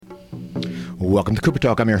Welcome to Cooper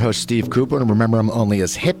Talk. I'm your host, Steve Cooper, and remember, I'm only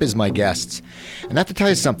as hip as my guests. And I have to tell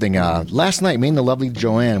you something. Last night, me and the lovely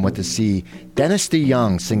Joanne went to see Dennis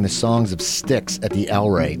DeYoung sing the songs of Styx at the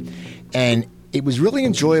El Rey. And it was really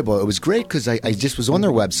enjoyable. It was great because I just was on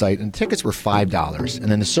their website, and tickets were $5.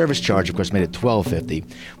 And then the service charge, of course, made it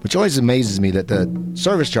 $12.50, which always amazes me that the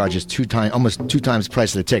service charge is almost two times the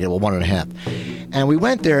price of the ticket, well, 1.5. And we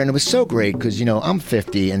went there, and it was so great because, I'm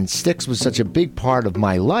 50, and Styx was such a big part of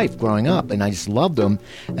my life growing up, and I just loved them.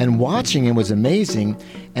 And watching it was amazing.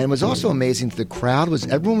 And it was also amazing that the crowd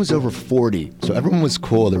everyone was over 40, so everyone was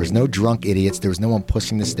cool. There was no drunk idiots. There was no one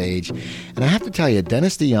pushing the stage. And I have to tell you,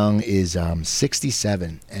 Dennis DeYoung is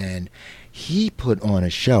 67, and he put on a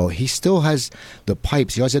show. He still has the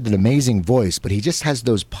pipes. He always had an amazing voice, but he just has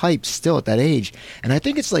those pipes still at that age. And I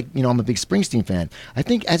think it's like, I'm a big Springsteen fan. I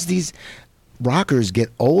think as these rockers get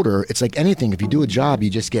older, it's like anything. If you do a job, you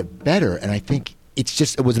just get better. And I think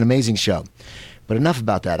it was an amazing show. But enough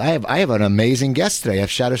about that. I have an amazing guest today. I have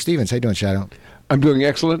Shadoe Stevens. How you doing, Shadoe? I'm doing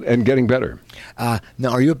excellent and getting better.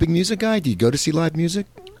 Now, are you a big music guy? Do you go to see live music?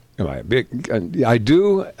 Am I big? I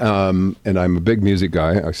do, and I'm a big music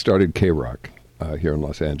guy. I started K-Rock here in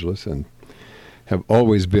Los Angeles and have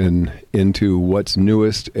always been into what's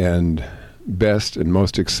newest and best and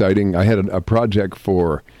most exciting. I had a project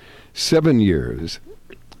for 7 years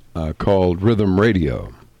called Rhythm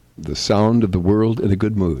Radio, the sound of the world in a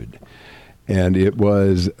good mood. And it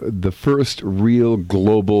was the first real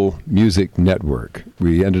global music network.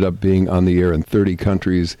 We ended up being on the air in 30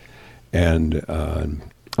 countries and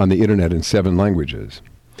on the internet in 7 languages.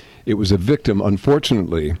 It was a victim,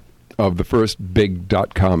 unfortunately, of the first big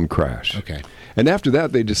 .com crash. Okay. And after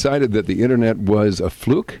that, they decided that the internet was a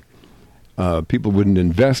fluke. People wouldn't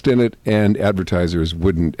invest in it, and advertisers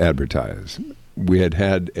wouldn't advertise. We had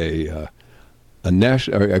a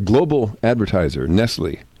global advertiser,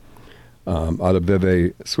 Nestle, out of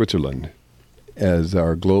Vevey, Switzerland, as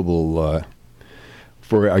our global,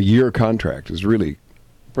 for a year contract. It was really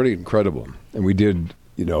pretty incredible. And we did,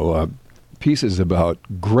 pieces about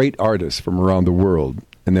great artists from around the world,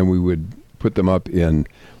 and then we would put them up in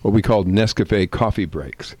what we called Nescafe coffee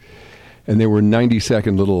breaks. And they were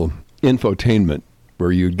 90-second little infotainment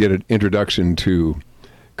where you'd get an introduction to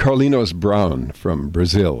Carlinhos Brown from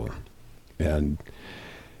Brazil. And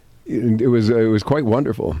it was quite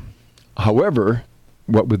wonderful. However,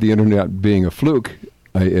 what with the internet being a fluke,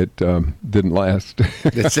 it didn't last.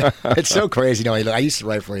 It's so crazy. I used to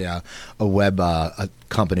write for a web a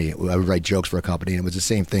company. I would write jokes for a company, and it was the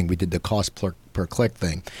same thing. We did the cost per click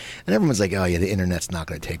thing. And everyone's like, oh, yeah, the internet's not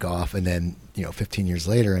going to take off. And then, 15 years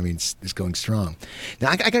later, it's going strong. Now,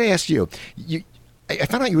 I got to ask you, I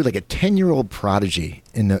found out you were like a 10-year-old prodigy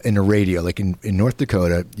in the radio. Like in North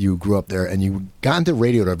Dakota, you grew up there, and you got into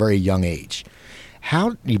radio at a very young age.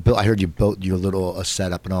 How you built? I heard you built your little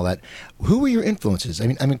setup and all that. Who were your influences?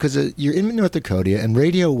 Because you're in North Dakota and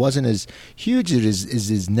radio wasn't as huge as it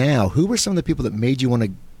is now. Who were some of the people that made you want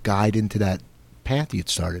to guide into that path you'd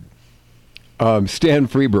started? Stan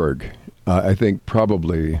Freberg, I think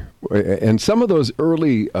probably, and some of those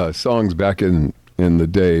early songs back in the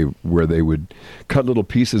day where they would cut little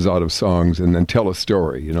pieces out of songs and then tell a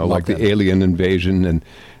story. Like the alien invasion and.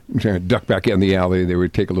 Trying to duck back in the alley, they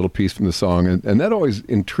would take a little piece from the song, and that always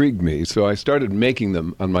intrigued me. So I started making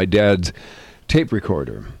them on my dad's tape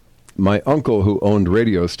recorder. My uncle, who owned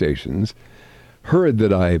radio stations, heard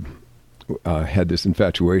that I had this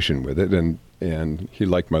infatuation with it, and he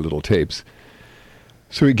liked my little tapes.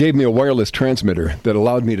 So he gave me a wireless transmitter that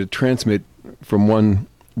allowed me to transmit from one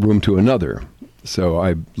room to another. So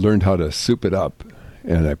I learned how to soup it up,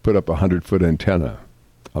 and I put up a 100-foot antenna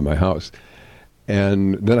on my house.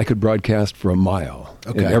 And then I could broadcast for a mile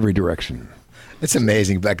in every direction. It's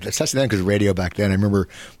amazing, especially then, because radio back then. I remember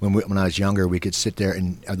when I was younger, we could sit there,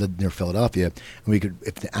 and I lived near Philadelphia, and we could,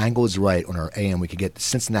 if the angle was right on our AM, we could get the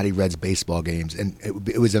Cincinnati Reds baseball games, and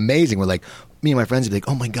it was amazing. We're like, me and my friends would be like,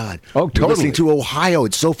 oh my God, totally. We're listening to Ohio,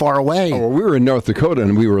 it's so far away. Oh, well, we were in North Dakota,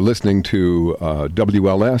 and we were listening to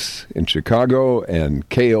WLS in Chicago, and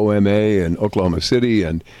KOMA in Oklahoma City,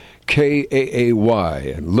 and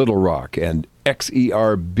KAAY in Little Rock, and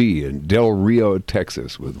XERB in Del Rio,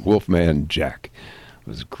 Texas, with Wolfman Jack. It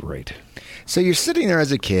was great. So you're sitting there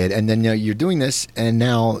as a kid, and then you're doing this, and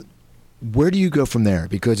now where do you go from there?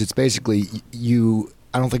 Because it's basically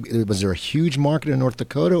I don't think, was there a huge market in North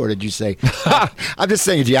Dakota, or did you say, I'm just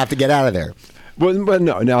saying, do you have to get out of there? Well,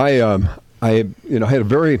 no. I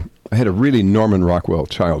had a really Norman Rockwell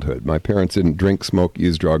childhood. My parents didn't drink, smoke,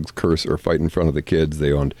 use drugs, curse, or fight in front of the kids.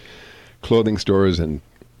 They owned clothing stores and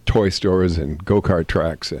toy stores and go-kart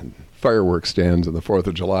tracks and fireworks stands on the 4th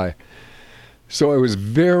of July. So I was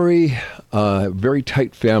very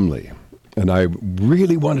tight family, and I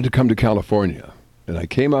really wanted to come to California. And I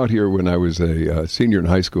came out here when I was a senior in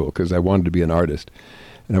high school because I wanted to be an artist.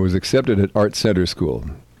 And I was accepted at Art Center School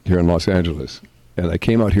here in Los Angeles. And I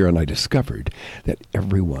came out here and I discovered that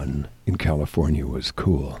everyone in California was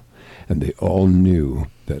cool. And they all knew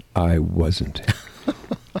that I wasn't.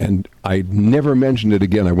 And I never mentioned it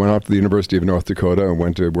again. I went off to the University of North Dakota and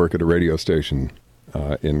went to work at a radio station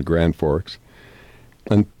in Grand Forks.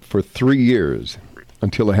 And for 3 years,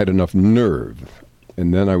 until I had enough nerve.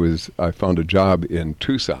 And then I found a job in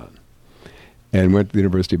Tucson and went to the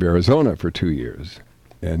University of Arizona for 2 years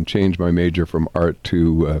and changed my major from art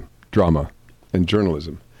to drama and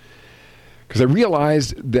journalism. Because I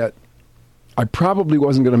realized that I probably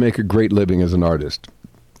wasn't going to make a great living as an artist.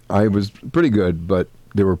 I was pretty good, but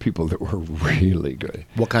there were people that were really good.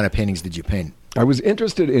 What kind of paintings did you paint? I was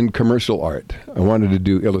interested in commercial art. I wanted to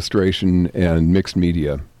do illustration and mixed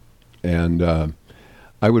media. And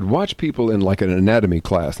I would watch people in like an anatomy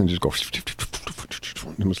class and just go,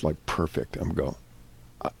 it was like perfect. I'm going,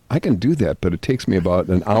 I can do that, but it takes me about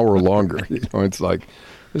an hour longer. You know, it's like,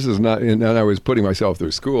 this is not, and I was putting myself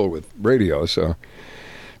through school with radio, so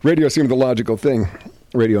radio seemed the logical thing,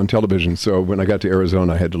 radio and television. So when I got to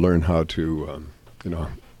Arizona, I had to learn how to,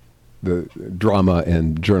 the drama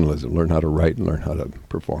and journalism, learn how to write and learn how to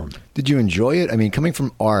perform. Did you enjoy it? I mean, coming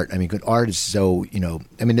from art, I mean, good art is so,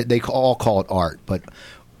 they all call it art, but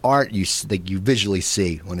art you visually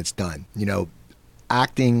see when it's done. You know,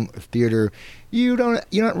 acting, theater, you're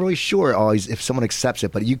not really sure always if someone accepts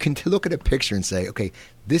it, but you can look at a picture and say, okay,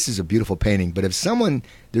 this is a beautiful painting. But if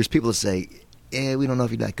there's people that say, we don't know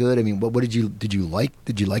if you're that good. I mean, what did you like?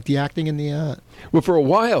 Did you like the acting in the? Well, for a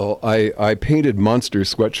while, I painted monster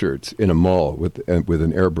sweatshirts in a mall with an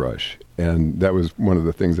airbrush, and that was one of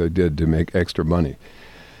the things I did to make extra money.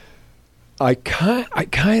 I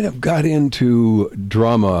kind of got into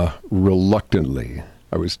drama reluctantly.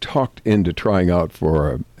 I was talked into trying out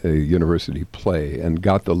for a university play and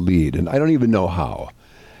got the lead, and I don't even know how.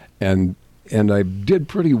 And I did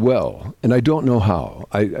pretty well, and I don't know how.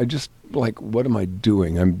 I just, like, what am I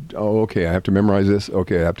doing? Okay, I have to memorize this.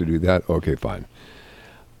 Okay, I have to do that. Okay, fine.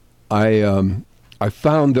 I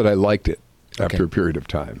found that I liked it after a period of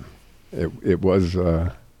time. It was,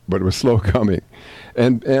 but it was slow coming.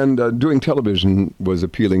 And doing television was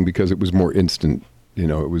appealing because it was more instant. You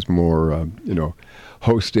know, it was more,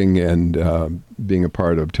 hosting and being a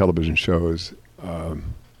part of television shows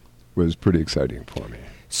was pretty exciting for me.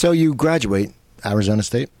 So you graduate Arizona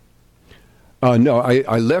State? No,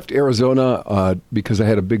 I left Arizona because I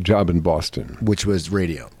had a big job in Boston. Which was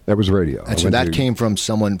radio. That was radio. And so that came from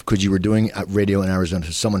someone, because you were doing radio in Arizona,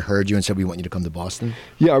 so someone heard you and said, we want you to come to Boston?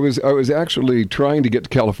 Yeah, I was actually trying to get to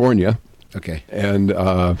California. Okay. And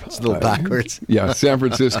it's a little backwards. Yeah, San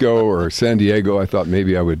Francisco or San Diego, I thought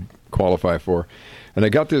maybe I would qualify for. And I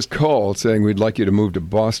got this call saying, we'd like you to move to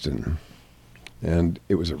Boston. And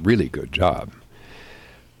it was a really good job.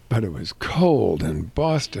 But it was cold in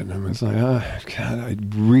Boston. I was like, God, I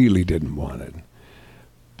really didn't want it.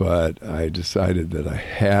 But I decided that I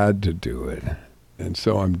had to do it. And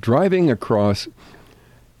so I'm driving across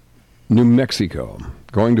New Mexico,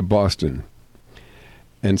 going to Boston,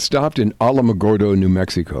 and stopped in Alamogordo, New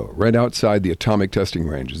Mexico, right outside the atomic testing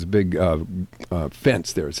range. There's a big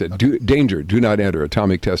fence there. It said, danger, do not enter,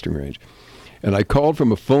 atomic testing range. And I called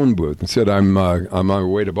from a phone booth and said, I'm on my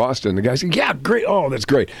way to Boston. The guy said, yeah, great. Oh, that's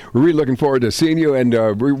great. We're really looking forward to seeing you. And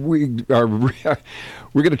we're going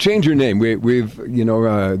to change your name.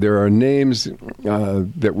 There are names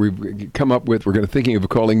that we've come up with. We're thinking of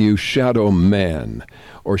calling you Shadow Man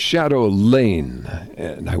or Shadow Lane.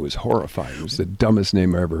 And I was horrified. It was the dumbest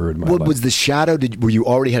name I ever heard in my life. What was the Shadow? Were you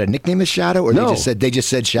already had a nickname as Shadow? Or no. They just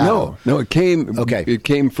said Shadow? No, it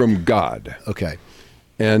came from God. Okay.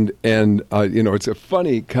 And it's a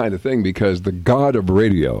funny kind of thing because the god of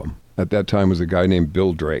radio at that time was a guy named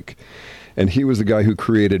Bill Drake. And he was the guy who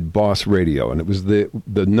created Boss Radio. And it was the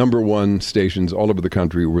number one stations all over the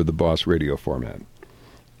country were the Boss Radio format.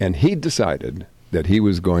 And he decided that he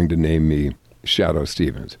was going to name me Shadow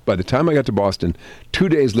Stevens. By the time I got to Boston, 2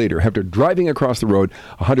 days later, after driving across the road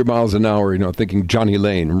 100 miles an hour, thinking Johnny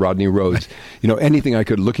Lane and Rodney Rhodes, anything I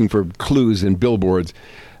could, looking for clues and billboards,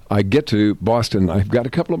 I get to Boston, I've got a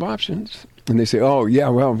couple of options. And they say, oh, yeah,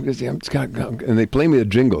 well, and they play me a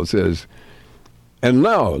jingle. It says, and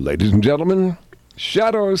now, ladies and gentlemen,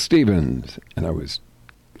 Shadow Stevens. And I was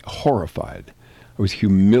horrified. I was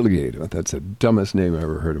humiliated. That's the dumbest name I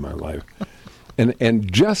ever heard in my life.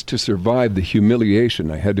 And just to survive the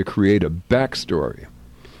humiliation, I had to create a backstory.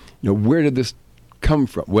 Where did this come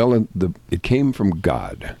from? Well, it came from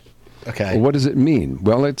God. Okay. Well, what does it mean?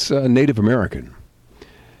 Well, it's Native American.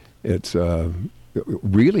 It's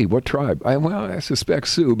really what tribe? I suspect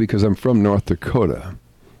Sioux because I'm from North Dakota.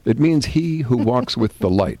 It means he who walks with the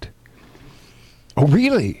light. Oh,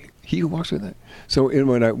 really? He who walks with it? So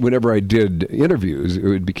whenever I did interviews,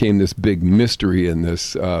 it became this big mystery and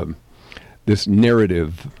this this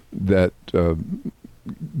narrative that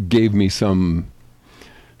gave me some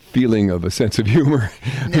feeling of a sense of humor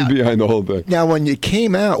behind the whole thing. Now, when you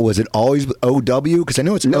came out, was it always OW? Because I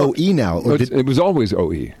know it's OE now. It was always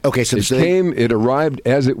OE. Okay, so it arrived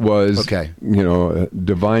as it was, okay.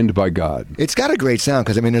 Divined by God. It's got a great sound,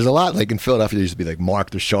 because, I mean, there's a lot, like in Philadelphia, there used to be like Mark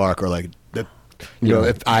the Shark, or like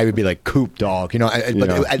if I would be like Coop Dog, but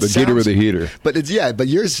the Gator with the heater. But but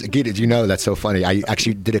yours, Gator, that's so funny. I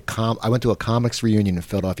actually did I went to a comics reunion in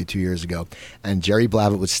Philadelphia 2 years ago, and Jerry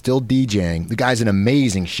Blavat was still DJing. The guy's in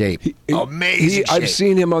amazing shape. Amazing shape. I've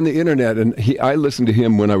seen him on the internet, and I listened to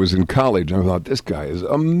him when I was in college, and I thought, this guy is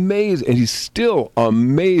amazing, and he's still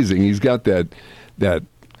amazing. He's got that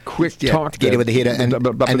quick talk. Gator with the heater, and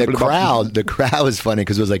the crowd was funny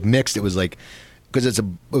because it was like mixed. It was like, because it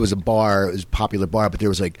was a bar, it was a popular bar, but there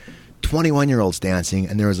was like 21-year-olds dancing,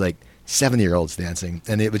 and there was like 70-year-olds dancing,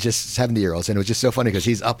 and it was just 70-year-olds, and it was just so funny because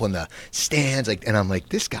he's up on the stands, like, and I'm like,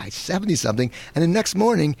 this guy's 70-something, and the next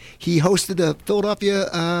morning he hosted the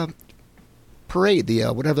Philadelphia parade,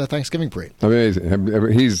 the Thanksgiving parade.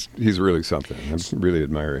 Amazing. He's really something. I really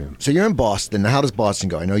admire him. So you're in Boston. How does Boston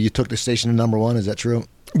go? I know you took the station to #1. Is that true?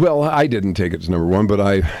 Well, I didn't take it to #1, but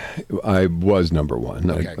I was #1.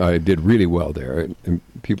 Okay. I did really well there, and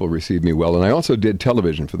people received me well. And I also did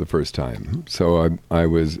television for the first time. So I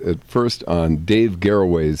was at first on Dave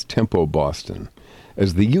Garroway's Tempo Boston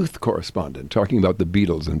as the youth correspondent, talking about the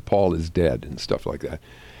Beatles and Paul is Dead and stuff like that.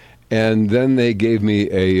 And then they gave me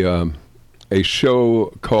a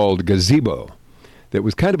show called Gazebo that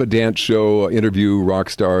was kind of a dance show, interview rock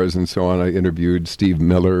stars and so on. I interviewed Steve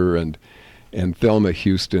Miller and Thelma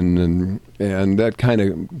Houston, and that kind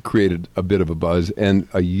of created a bit of a buzz. And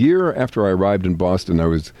a year after I arrived in Boston, I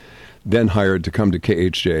was then hired to come to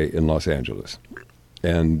KHJ in Los Angeles.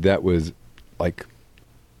 And that was like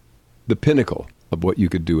the pinnacle of what you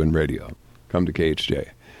could do in radio, come to KHJ.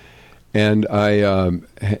 And I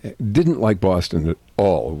didn't like Boston at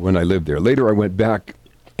all when I lived there. Later I went back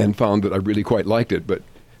and found that I really quite liked it. But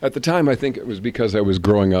at the time, I think it was because I was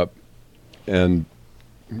growing up and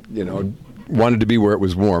wanted to be where it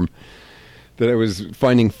was warm, that I was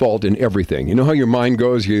finding fault in everything. You know how your mind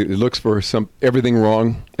goes? It looks for everything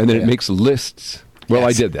wrong, and then it makes lists. Well, yes.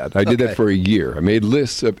 I did that. I did that for a year. I made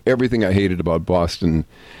lists of everything I hated about Boston,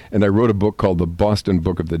 and I wrote a book called The Boston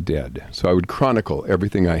Book of the Dead. So I would chronicle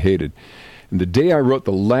everything I hated. And the day I wrote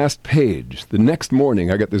the last page, the next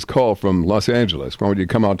morning, I got this call from Los Angeles. Why don't you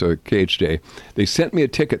come out to KHJ? They sent me a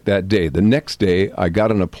ticket that day. The next day, I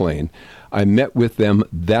got on a plane. I met with them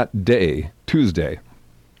that day, Tuesday.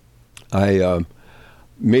 I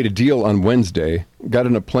made a deal on Wednesday, got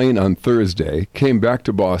on a plane on Thursday, came back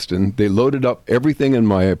to Boston. They loaded up everything in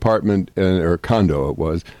my apartment, or condo it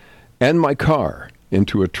was, and my car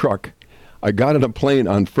into a truck. I got on a plane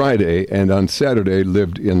on Friday, and on Saturday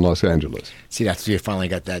lived in Los Angeles. See, that's you finally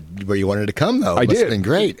got that where you wanted to come, though. I did. It's been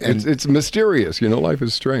great. And it's mysterious. Life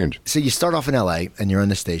is strange. So you start off in L.A., and you're on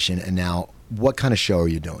the station, and now what kind of show are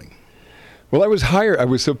you doing? Well, I was hired. I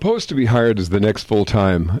was supposed to be hired as the next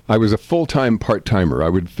full-time. I was a full-time part-timer. I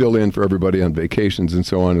would fill in for everybody on vacations and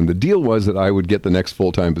so on. And the deal was that I would get the next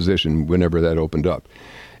full-time position whenever that opened up.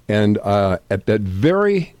 And at that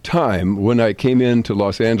very time, when I came into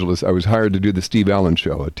Los Angeles, I was hired to do the Steve Allen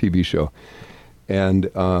Show, a TV show. And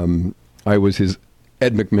I was his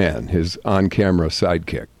Ed McMahon, his on-camera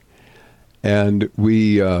sidekick. And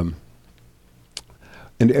we...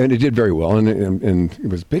 And it did very well, and it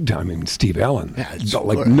was big time. I mean, Steve Allen,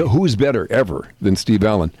 who's better ever than Steve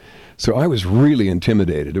Allen? So I was really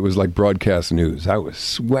intimidated. It was like broadcast news. I was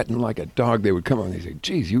sweating like a dog. They would come on and they say,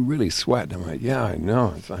 "Geez, you really sweat." And I'm like, "Yeah, I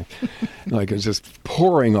know." It's like it's just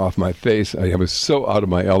pouring off my face. I was so out of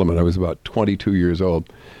my element. I was about 22 years old,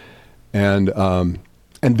 and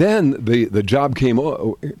then the job came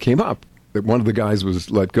up. One of the guys was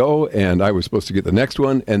let go, and I was supposed to get the next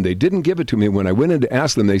one, and they didn't give it to me. When I went in to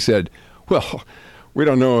ask them, they said, "Well, we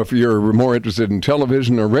don't know if you're more interested in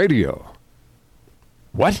television or radio."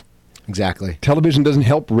 What? Exactly. Television doesn't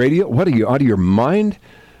help radio? What, are you out of your mind?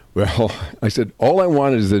 Well, I said, all I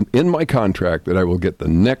want is in my contract that I will get the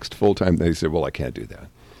next full-time. They said, well, I can't do that. I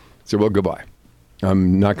said, well, goodbye.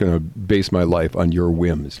 I'm not going to base my life on your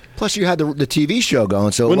whims. Plus, you had the TV show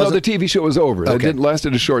going, so no, the TV show was over. Okay. It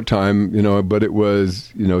lasted a short time, but it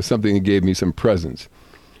was, something that gave me some presence.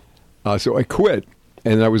 So I quit,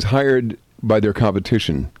 and I was hired by their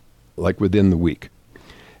competition, like within the week.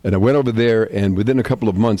 And I went over there, and within a couple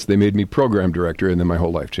of months, they made me program director, and then my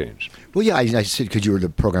whole life changed. Well, yeah, I said because you were the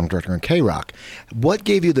program director on K-Rock. What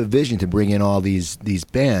gave you the vision to bring in all these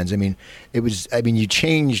bands? I mean, you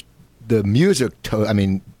changed the music.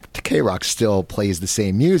 K-Rock still plays the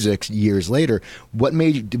same music years later. What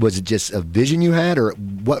made you, was it just a vision you had, or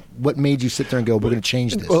what made you sit there and go, we're going to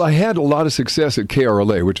change this? Well, I had a lot of success at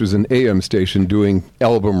KRLA, which was an AM station doing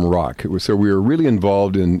album rock. So we were really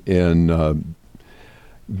involved in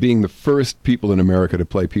being the first people in America to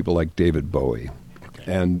play people like David Bowie.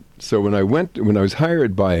 Okay. And so when I was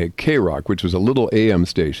hired by K-Rock, which was a little AM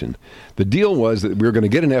station, the deal was that we were going to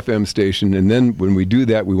get an FM station, and then when we do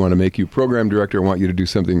that, we want to make you program director. I want you to do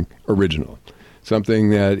something original,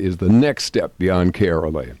 something that is the next step beyond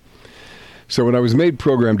KRLA. So when I was made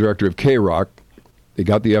program director of K-Rock, they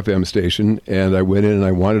got the FM station, and I went in and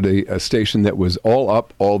I wanted a station that was all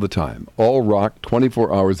up all the time, all rock,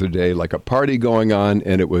 24 hours a day, like a party going on,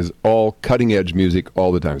 and it was all cutting-edge music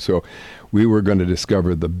all the time. So we were going to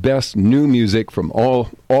discover the best new music from all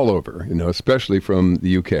over, especially from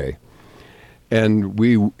the UK. And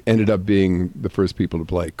we ended up being the first people to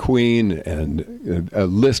play Queen, and a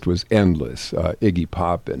list was endless. Iggy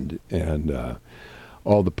Pop and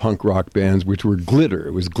all the punk rock bands, which were glitter.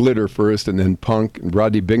 It was glitter first, and then punk. And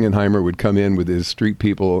Rodney Bingenheimer would come in with his Street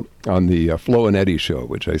People on the Flo and Eddie show,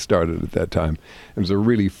 which I started at that time. It was a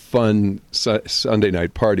really fun Sunday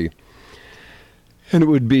night party. And it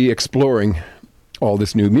would be exploring all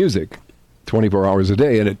this new music 24 hours a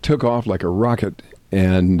day, and it took off like a rocket.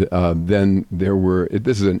 And then there were,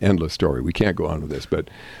 this is an endless story. We can't go on with this, but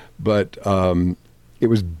it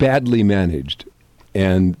was badly managed.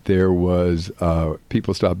 And there was,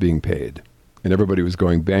 people stopped being paid. And everybody was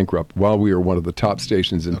going bankrupt while we were one of the top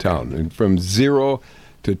stations in town. And from zero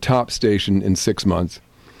to top station in 6 months.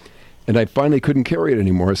 And I finally couldn't carry it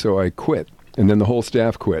anymore, so I quit. And then the whole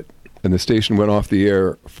staff quit. And the station went off the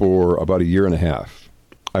air for about a year and a half.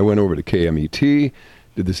 I went over to KMET,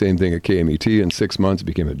 did the same thing at KMET. In 6 months,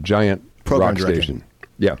 became a giant rock station.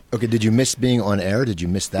 Yeah. Okay. Did you miss being on air? Did you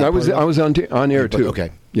miss that? I was on air too.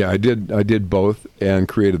 Okay. Yeah, I did both, and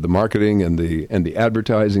created the marketing and the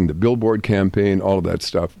advertising, the billboard campaign, all of that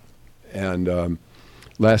stuff, and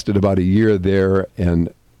lasted about a year there,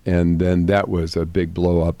 and then that was a big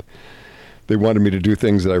blow up. They wanted me to do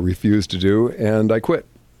things that I refused to do, and I quit.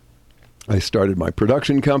 I started my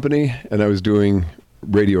production company, and I was doing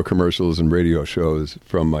radio commercials and radio shows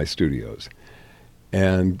from my studios.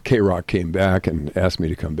 And K-Rock came back and asked me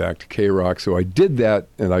to come back to K-Rock. So I did that,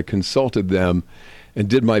 and I consulted them and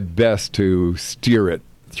did my best to steer it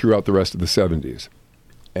throughout the rest of the 70s.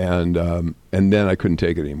 And then I couldn't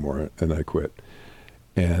take it anymore, and I quit.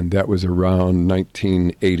 And that was around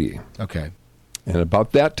 1980. Okay. And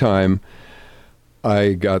about that time,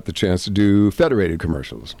 I got the chance to do Federated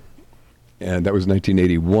commercials. And that was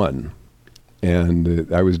 1981.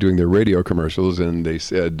 And I was doing their radio commercials, and they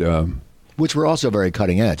said... which were also very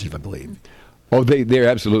cutting edge, if I believe. Oh, they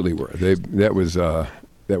absolutely were. That was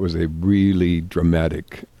a really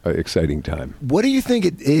dramatic, exciting time. What do you think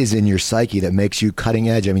it is in your psyche that makes you cutting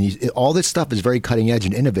edge? I mean, all this stuff is very cutting edge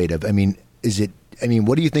and innovative. I mean,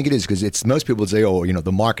 what do you think it is? Because it's most people would say,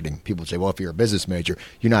 the marketing. People would say, well, if you're a business major,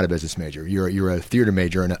 you're not a business major. You're a theater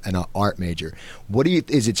major and an art major.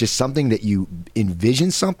 Is it just something that you envision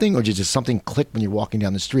something, or just something click when you're walking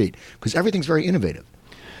down the street? Because everything's very innovative.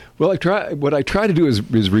 Well, what I try to do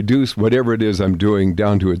is reduce whatever it is I'm doing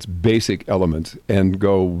down to its basic elements and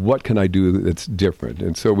go, what can I do that's different?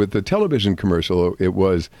 And so with the television commercial, it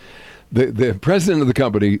was the president of the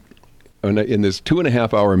company in this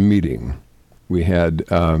 2.5-hour meeting we had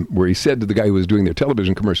where he said to the guy who was doing their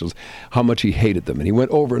television commercials how much he hated them. And he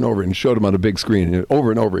went over and over and showed them on a big screen. And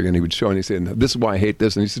over again he would show, and he said, this is why I hate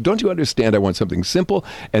this. And he said, don't you understand? I want something simple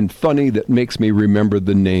and funny that makes me remember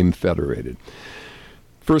the name Federated.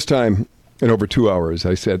 First time in over 2 hours,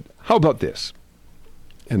 I said, how about this?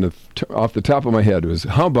 And off the top of my head was,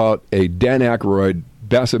 how about a Dan Aykroyd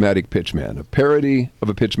Bassomatic Pitchman, a parody of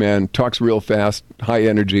a pitchman, talks real fast, high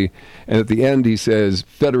energy, and at the end he says,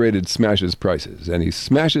 Federated smashes prices, and he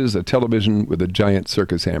smashes a television with a giant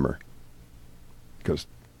circus hammer. He goes,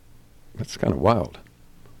 that's kind of wild.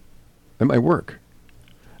 That might work.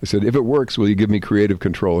 I said, if it works, will you give me creative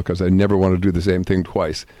control, because I never want to do the same thing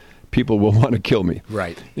twice. People will want to kill me.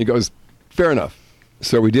 Right. He goes, fair enough.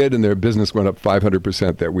 So we did, and their business went up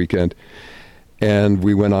 500% that weekend. And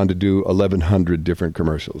we went on to do 1,100 different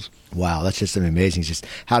commercials. Wow, that's just amazing. It's just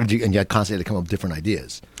and you had constantly to come up with different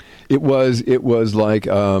ideas. It was like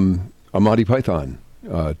a Monty Python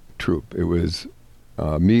troupe. It was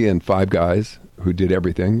me and 5 guys who did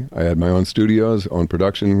everything. I had my own studios, own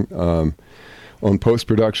production, own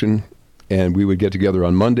post-production, and we would get together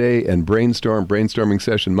on Monday and brainstorming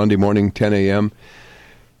session Monday morning, 10 a.m.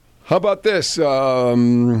 How about this?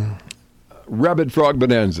 Rabid Frog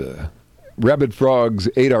Bonanza. Rabid Frogs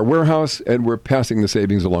ate our warehouse, and we're passing the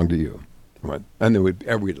savings along to you. And then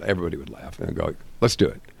everybody would laugh and go, let's do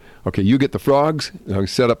it. Okay, you get the frogs,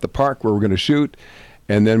 set up the park where we're going to shoot,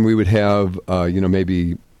 and then we would have,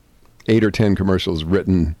 maybe 8 or 10 commercials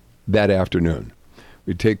written that afternoon.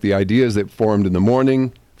 We'd take the ideas that formed in the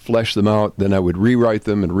morning, flesh them out, then I would rewrite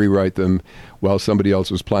them while somebody else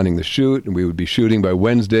was planning the shoot, and we would be shooting by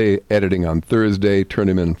Wednesday, editing on Thursday, turn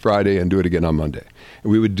them in Friday, and do it again on Monday.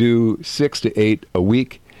 And we would do 6 to 8 a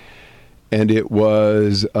week, and it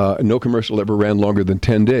was no commercial ever ran longer than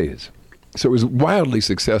 10 days. So it was wildly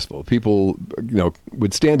successful. People,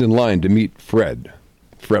 would stand in line to meet Fred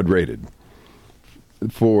Rated,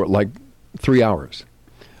 for like 3 hours.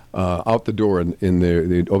 Out the door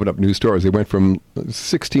they'd open up new stores. They went from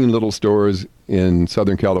 16 little stores in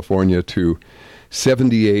Southern California to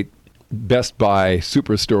 78 Best Buy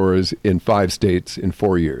superstores in 5 states in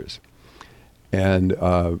 4 years. And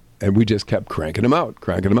we just kept cranking them out.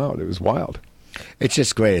 It was wild. It's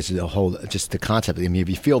just great. It's just the concept. I mean, if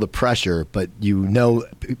you feel the pressure, but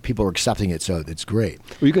people are accepting it, so it's great.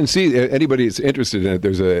 Well, you can see anybody that's interested in it.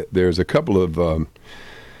 There's a couple of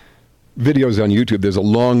videos on YouTube. There's a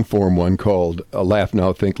long form one called Laugh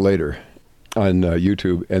Now, Think Later on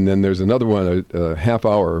YouTube. And then there's another one, a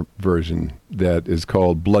half-hour version that is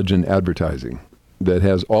called Bludgeon Advertising, that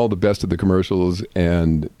has all the best of the commercials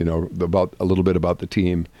and, about a little bit about the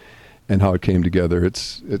team and how it came together.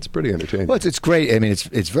 It's pretty entertaining. Well, it's great. I mean,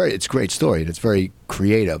 it's a great story, and it's very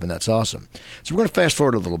creative, and that's awesome. So we're going to fast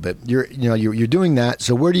forward a little bit. You're doing that.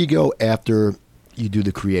 So where do you go after you do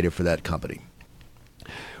the creative for that company?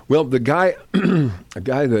 Well, a guy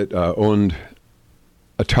that owned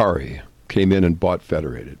Atari came in and bought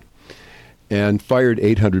Federated, and fired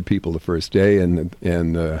 800 people the first day. And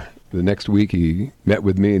the next week he met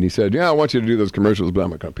with me and he said, "Yeah, I want you to do those commercials, but I'm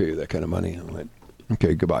not going to pay you that kind of money." And I'm like,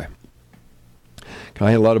 "Okay, goodbye." I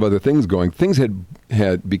had a lot of other things going. Things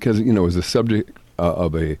had because it was a subject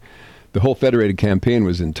of the whole Federated campaign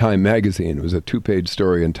was in Time magazine. It was a 2-page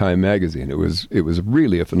story in Time magazine. It was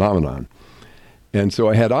really a phenomenon. And so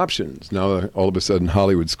I had options. Now, all of a sudden,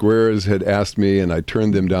 Hollywood Squares had asked me, and I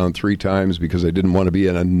turned them down 3 times because I didn't want to be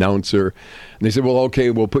an announcer. And they said, "Well, okay,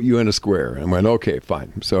 we'll put you in a square." And I went, "Okay,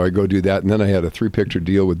 fine." So I go do that. And then I had a 3-picture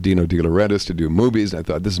deal with Dino De Laurentiis to do movies. And I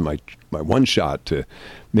thought, this is my one shot to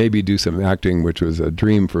maybe do some acting, which was a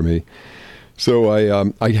dream for me. So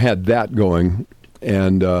I had that going.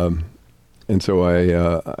 And so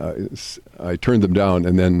I turned them down.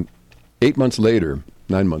 And then 9 months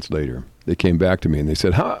later, they came back to me and they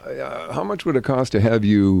said, how much would it cost to have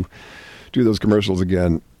you do those commercials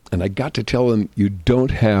again? And I got to tell them, you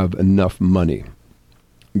don't have enough money,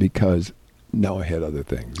 because now I had other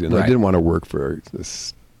things. And I didn't want to work for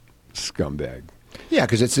this scumbag. Yeah,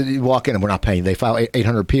 because you walk in and we're not paying. They file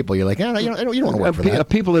 800 people. You're like, you don't want to work for that.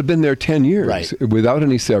 People had been there 10 years right. without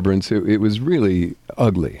any severance. It was really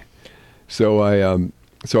ugly. So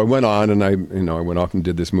I went on and I went off and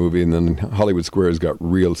did this movie, and then Hollywood Squares got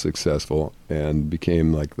real successful and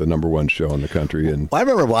became like the #1 show in the country. And I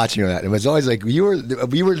remember watching that. It was always like you were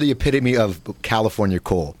the epitome of California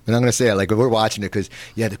cool. And I'm going to say it like we're watching it because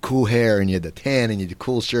you had the cool hair and you had the tan and you had the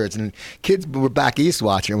cool shirts, and kids were back east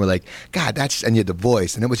watching and were like, God, and you had the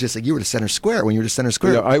voice, and it was just like you were the center square when you were the center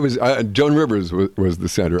square. Yeah, Joan Rivers was the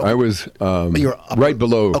center. I was right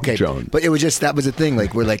below Joan. But it was just that was the thing.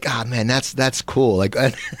 Like we're like, man, that's cool. Like.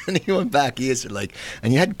 And you went back east,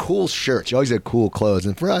 and you had cool shirts. You always had cool clothes.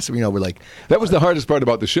 And for us, we're like, that was the hardest part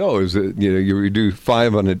about the show is that you do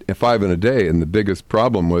 5 in a day, and the biggest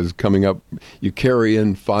problem was coming up. You carry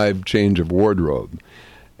in 5 change of wardrobe,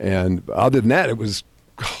 and other than that, it was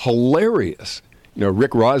hilarious.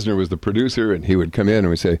 Rick Rosner was the producer, and he would come in and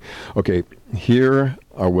we'd say, "Okay, here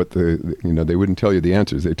are what they wouldn't tell you the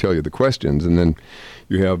answers; they tell you the questions, and then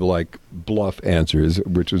you have like bluff answers,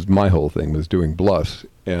 which was my whole thing was doing bluffs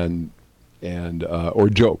and or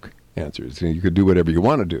joke answers. You could do whatever you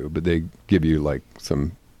want to do, but they give you like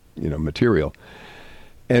some material,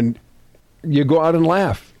 and you go out and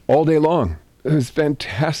laugh all day long. It was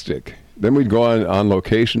fantastic. Then we'd go on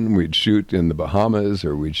location. We'd shoot in the Bahamas,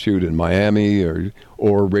 or we'd shoot in Miami,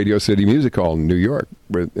 or Radio City Music Hall in New York,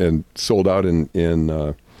 and sold out in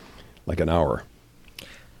like an hour.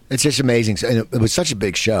 It's just amazing. And it was such a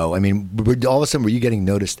big show. I mean, all of a sudden, were you getting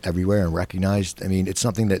noticed everywhere and recognized? I mean, it's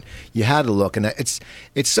something that you had to look. And it's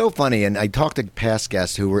so funny. And I talked to past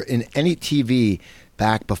guests who were in any TV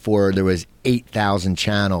back before there was 8,000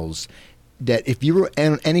 channels, that if you were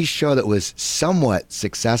on any show that was somewhat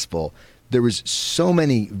successful, there was so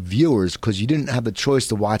many viewers because you didn't have the choice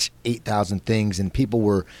to watch 8,000 things, and people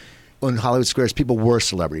were, on Hollywood Squares, people were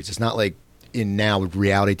celebrities. It's not like in now with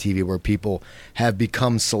reality TV where people have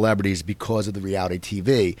become celebrities because of the reality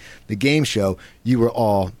TV. The game show, you were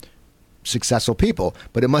all successful people,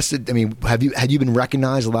 but it must have, I mean, had you been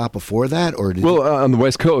recognized a lot before that, or on the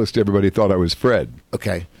West Coast, everybody thought I was Fred.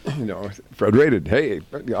 Okay. Fred Rated, hey,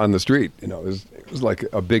 on the street. It was like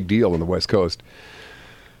a big deal on the West Coast.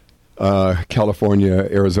 California,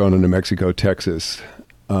 Arizona, New Mexico, Texas.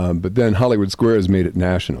 But then Hollywood Squares made it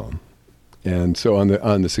national. And so on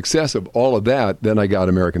the success of all of that, then I got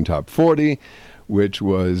American Top 40, which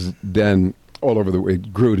was then all over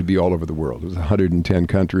it grew to be all over the world. It was 110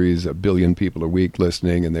 countries, 1 billion people a week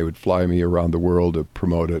listening, and they would fly me around the world to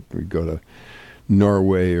promote it. We'd go to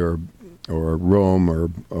Norway or Rome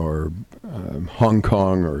or Hong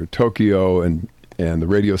Kong or Tokyo, and the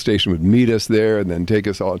radio station would meet us there and then take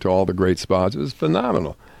us all to all the great spots. It was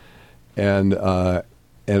phenomenal. And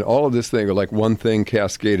all of this thing, like one thing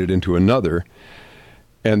cascaded into another,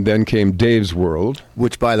 and then came Dave's World.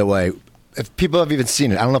 Which, by the way, if people have even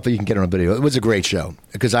seen it, I don't know if you can get it on video. It was a great show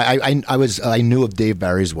because I knew of Dave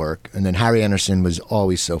Barry's work, and then Harry Anderson was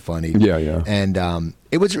always so funny. Yeah. And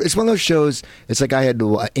it's one of those shows. It's like I had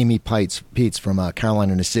Amy Peets from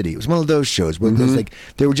Carolina in the City. It was one of those shows where it was like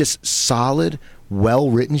they were just solid,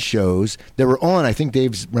 well-written shows that were on. I think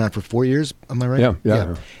Dave's around for 4 years. Am I right?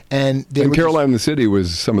 Yeah. And Carolina in the City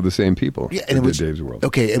was some of the same people. Yeah, and it was Dave's World.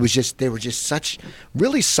 Okay, they were just such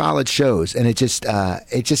really solid shows, and I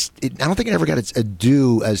don't think it ever got its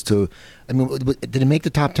due as to. I mean, did it make the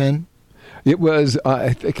top 10? It was,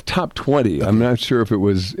 I think, top 20. Okay. I'm not sure if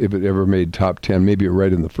it ever made top 10. Maybe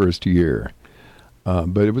right in the first year.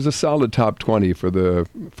 But it was a solid top 20 for the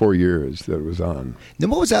 4 years that it was on. Now,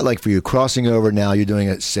 what was that like for you, crossing over now? You're doing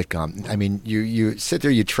a sitcom. I mean, you sit there,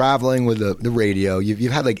 you're traveling with the radio.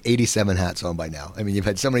 You've had like 87 hats on by now. I mean, you've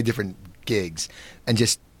had so many different gigs and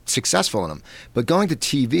just successful in them. But going to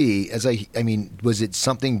TV, was it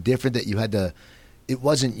something different that you had to... It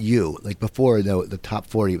wasn't you. Like before, though, the top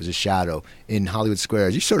 40, it was a shadow. In Hollywood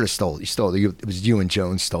Squares, you sort of stole. It was you and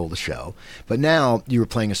Jones stole the show. But now you were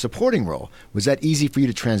playing a supporting role. Was that easy for you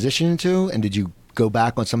to transition into? And did you go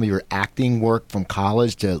back on some of your acting work from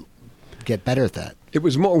college to get better at that? It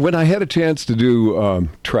was more when I had a chance to do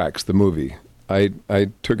Tracks, the movie. I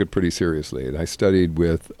took it pretty seriously, and I studied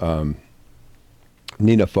with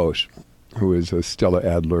Nina Foch, who is a Stella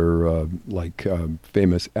Adler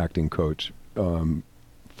famous acting coach.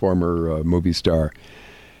 Former movie star,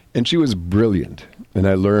 and she was brilliant. And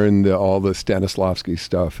I learned all the Stanislavski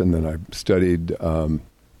stuff, and then I studied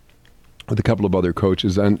with a couple of other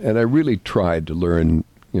coaches, and I really tried to learn,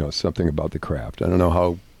 something about the craft. I don't know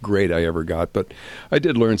how great I ever got, but I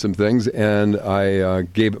did learn some things, and I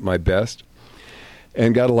gave it my best,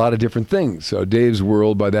 and got a lot of different things. So Dave's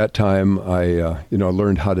World, by that time, I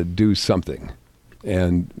learned how to do something.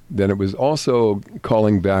 And then it was also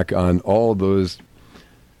calling back on all those,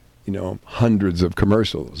 hundreds of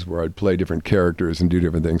commercials where I'd play different characters and do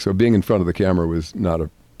different things. So being in front of the camera was not a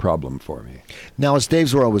problem for me. Now, as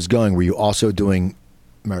Dave's World was going, were you also doing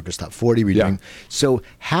America's Top 40? Yeah. So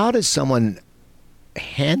how does someone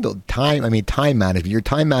handle time? I mean, time management. Your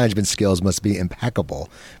time management skills must be impeccable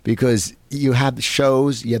because you have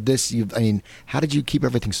shows, you have this. How did you keep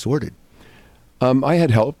everything sorted? I had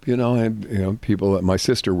help, people. My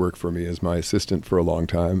sister worked for me as my assistant for a long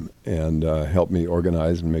time and helped me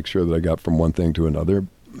organize and make sure that I got from one thing to another.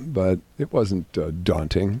 But it wasn't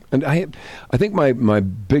daunting. And I think my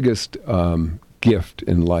biggest gift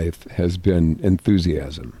in life has been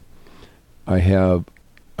enthusiasm. I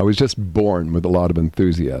was just born with a lot of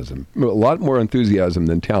enthusiasm, a lot more enthusiasm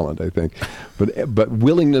than talent, I think. But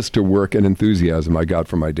willingness to work and enthusiasm I got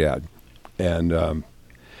from my dad,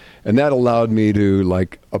 and that allowed me to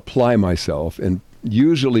apply myself and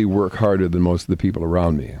usually work harder than most of the people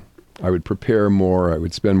around me. I would prepare more. I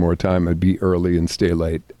would spend more time. I'd be early and stay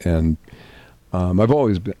late. And I've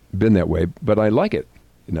always been that way, but I like it.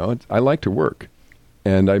 I like to work.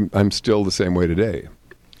 And I'm still the same way today.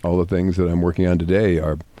 All the things that I'm working on today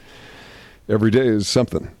are, every day is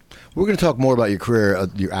something. We're going to talk more about your career,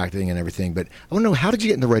 your acting and everything, but I want to know, how did you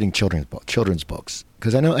get into writing children's books?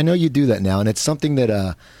 Because I know you do that now, and it's something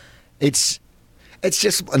that it's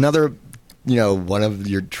just another, one of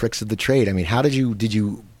your tricks of the trade. I mean, how did you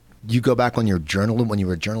go back on your journalism when you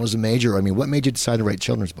were a journalism major? I mean, what made you decide to write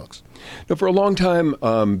children's books? For a long time,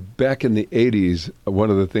 back in the 80s, one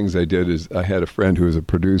of the things I did is I had a friend who was a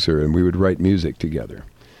producer, and we would write music together.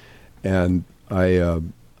 And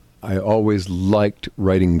I always liked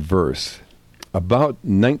writing verse. About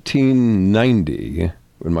 1990,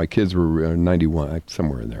 when my kids were 91,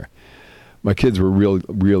 somewhere in there, my kids were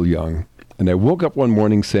real young, and I woke up one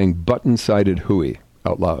morning saying "button-sided hooey"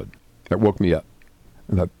 out loud. That woke me up.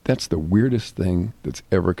 I thought, that's the weirdest thing that's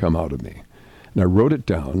ever come out of me. And I wrote it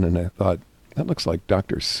down, and I thought, that looks like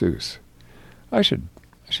Dr. Seuss. I should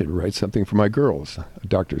write something for my girls,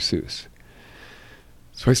 Dr. Seuss.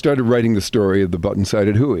 So I started writing the story of the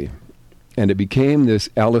button-sided hooey, and it became this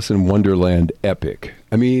Alice in Wonderland epic.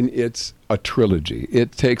 I mean, it's a trilogy.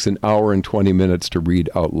 It takes an hour and 20 minutes to read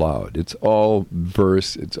out loud. It's all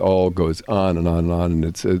verse. It's all goes on and on and on, and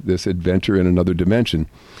it's this adventure in another dimension.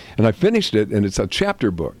 And I finished it, and it's a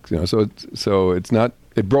chapter book. So it's not.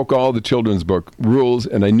 It broke all the children's book rules,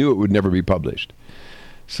 and I knew it would never be published.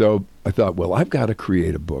 So I thought, well, I've got to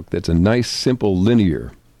create a book that's a nice, simple,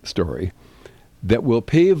 linear story that will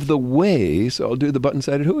pave the way, so I'll do the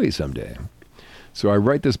button-sided hooey someday. So I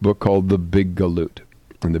write this book called The Big Galoot.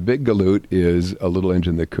 And The Big Galoot is a little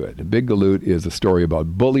engine that could. The Big Galoot is a story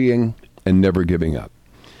about bullying and never giving up.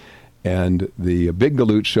 And the Big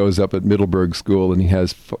Galoot shows up at Middleburg School, and he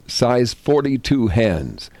has size 42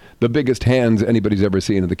 hands, the biggest hands anybody's ever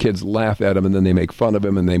seen. And the kids laugh at him, and then they make fun of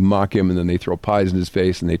him, and they mock him, and then they throw pies in his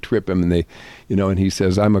face, and they trip him, and and he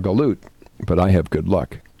says, "I'm a Galoot, but I have good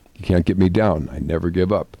luck. You can't get me down. I never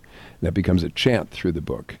give up." And that becomes a chant through the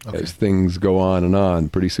book. Okay. As things go on and on.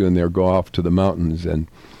 Pretty soon they'll go off to the mountains, and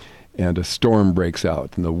a storm breaks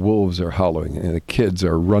out, and the wolves are howling, and the kids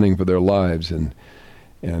are running for their lives, and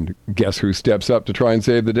guess who steps up to try and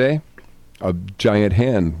save the day? A giant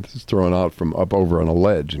hand is thrown out from up over on a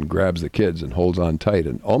ledge and grabs the kids and holds on tight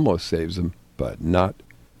and almost saves them, but not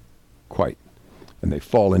quite. And they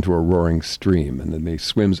fall into a roaring stream, and then he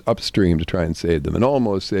swims upstream to try and save them and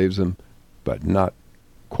almost saves them, but not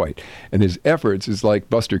quite. And his efforts is like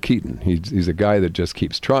Buster Keaton. He's a guy that just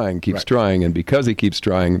keeps trying, and because he keeps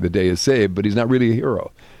trying, the day is saved, but he's not really a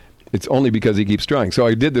hero. It's only because he keeps trying. So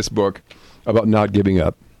I did this book about not giving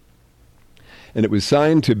up, and it was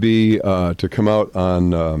signed to be to come out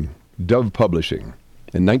on Dove Publishing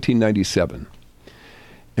in 1997.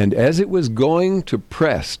 And as it was going to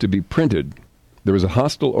press to be printed, there was a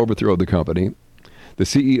hostile overthrow of the company. The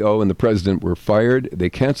CEO and the president were fired. They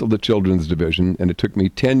canceled the children's division, and it took me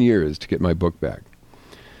 10 years to get my book back.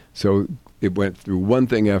 So it went through one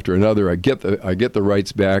thing after another. I get the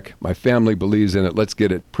rights back. My family believes in it. Let's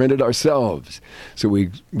get it printed ourselves. So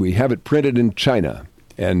we have it printed in China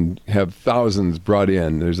and have thousands brought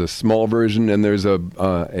in. There's a small version, and there's a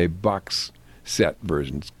box set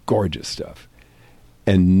version. It's gorgeous stuff.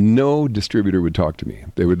 And no distributor would talk to me.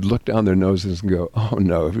 They would look down their noses and go, "Oh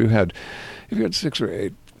no, if you had 6 or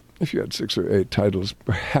 8 titles,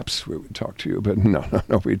 perhaps we would talk to you. But no,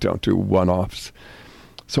 we don't do one-offs."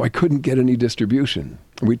 So I couldn't get any distribution.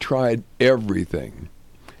 We tried everything.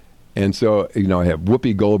 And so, I have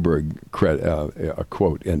Whoopi Goldberg a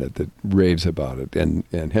quote in it that raves about it, and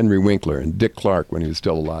Henry Winkler and Dick Clark when he was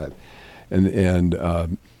still alive, and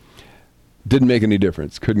didn't make any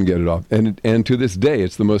difference. Couldn't get it off, and to this day,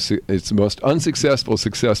 it's the most unsuccessful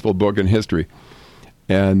successful book in history.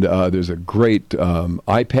 And there's a great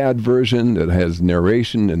iPad version that has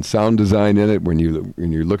narration and sound design in it. When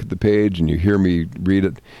you look at the page and you hear me read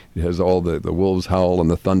it, it has all the wolves howl and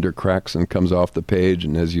the thunder cracks and comes off the page.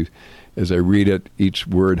 And as I read it, each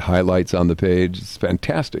word highlights on the page. It's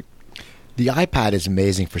fantastic. The iPad is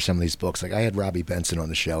amazing for some of these books. Like I had Robbie Benson on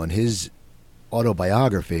the show, and his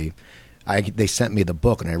autobiography, they sent me the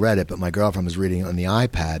book and I read it, but my girlfriend was reading it on the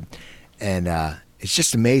iPad, and it's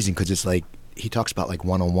just amazing because it's like, he talks about like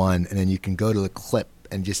 101, and then you can go to the clip,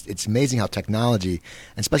 and just it's amazing how technology,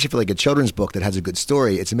 and especially for like a children's book that has a good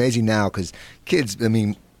story, it's amazing now because kids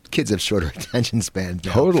have shorter attention spans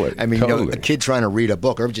now. Totally. I mean, a kid trying to read a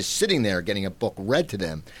book or just sitting there getting a book read to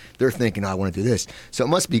them, they're thinking, I want to do this. So it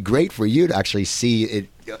must be great for you to actually see it.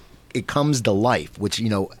 It comes to life, which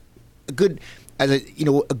a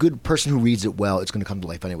good person who reads it well, it's going to come to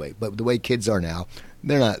life anyway. But the way kids are now,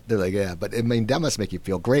 they're like, yeah. But I mean, that must make you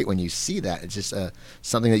feel great when you see that. It's just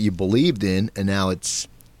something that you believed in, and now it's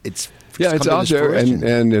out there,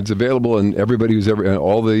 and it's available. And everybody who's ever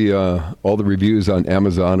all the reviews on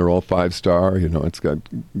Amazon are all 5-star. It's got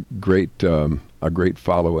a great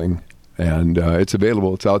following, and it's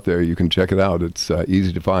available. It's out there. You can check it out. It's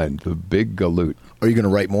easy to find. The Big Galoot. Are you going to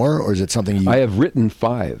write more, or is it something I have written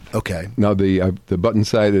 5. Okay. Now the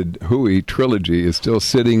button-sided Hooey trilogy is still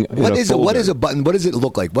sitting. What is a button? What does it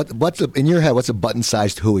look like? In your head? What's a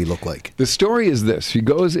button-sized Hooey look like? The story is this: she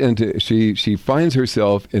goes into she finds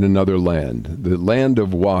herself in another land, the land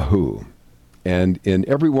of Wahoo, And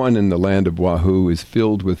everyone in the land of Wahoo is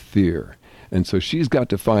filled with fear. And so she's got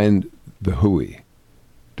to find the hui,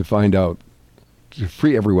 to find out, to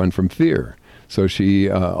free everyone from fear. So she,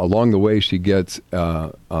 along the way, she gets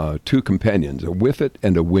two companions, a Whiffet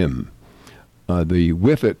and a Whim. The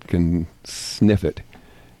Whiffet can sniff it,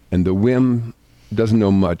 and the Whim doesn't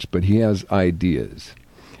know much, but he has ideas.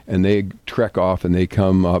 And they trek off and they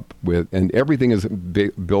come up with, and everything is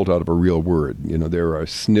built out of a real word. You know, there are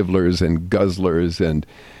snivellers and guzzlers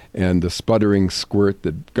and the sputtering squirt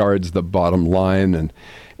that guards the bottom line,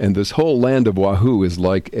 and this whole land of Wahoo is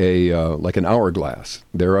like an hourglass.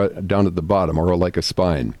 They're down at the bottom, or like a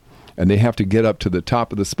spine, and they have to get up to the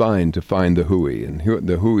top of the spine to find the hui, and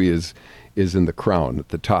the hui is in the crown at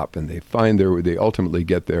the top, and they ultimately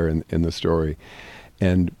get there in the story.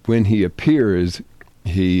 And when he appears,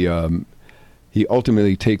 he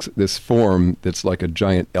ultimately takes this form that's like a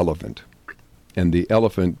giant elephant, and the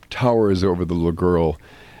elephant towers over the little girl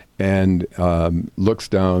and looks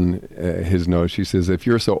down his nose. She says, "If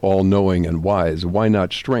you're so all-knowing and wise, why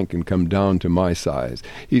not shrink and come down to my size?"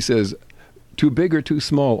 He says, "Too big or too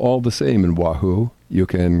small, all the same in Wahoo.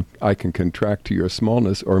 I can contract to your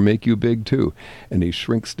smallness or make you big too." And he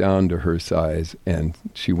shrinks down to her size, and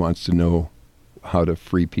she wants to know how to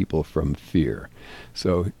free people from fear.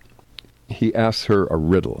 So he asks her a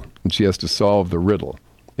riddle, and she has to solve the riddle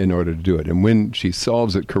in order to do it. And when she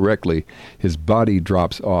solves it correctly, his body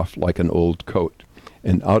drops off like an old coat,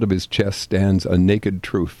 and out of his chest stands a naked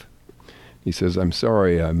truth. He says, "I'm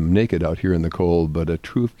sorry, I'm naked out here in the cold, but a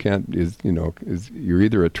truth you're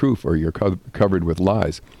either a truth or you're covered with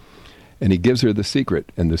lies." And he gives her the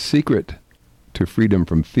secret, and the secret to freedom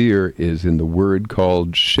from fear is in the word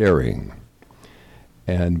called sharing.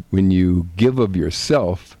 And when you give of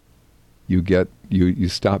yourself, you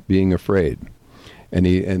stop being afraid. And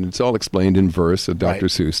it's all explained in verse, a Dr.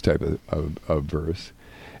 Seuss type of verse.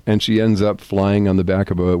 And she ends up flying on the back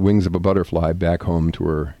of wings of a butterfly back home to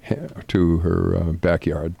her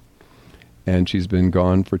backyard. And she's been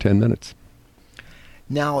gone for 10 minutes.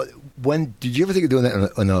 Now, did you ever think of doing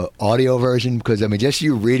that in an audio version? Because I mean, just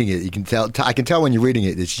you reading it, you can tell. I can tell when you're reading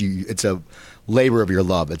it. It's a labor of your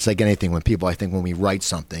love. It's like anything. When we write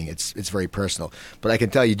something, it's very personal. But I can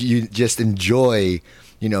tell you just enjoy,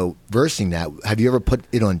 versing that. Have you ever put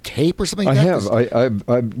it on tape or something? I have.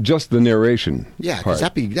 I've just the narration. Yeah, because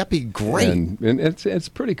that'd be great. And it's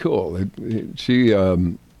pretty cool. She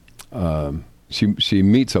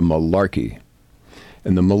meets a malarkey.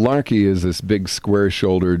 And the malarkey is this big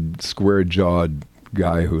square-shouldered, square-jawed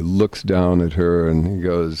guy who looks down at her and he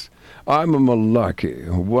goes, "I'm a malarkey,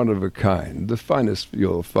 one of a kind, the finest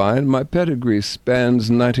you'll find. My pedigree spans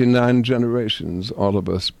 99 generations, all of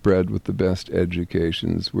us bred with the best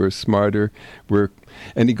educations. We're smarter,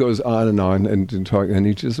 And he goes on and talk, and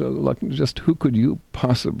he just who could you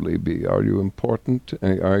possibly be? Are you important?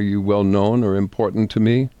 Are you well-known or important to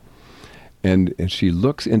me?" And she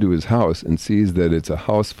looks into his house and sees that it's a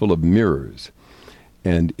house full of mirrors.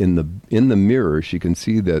 And in the mirror, she can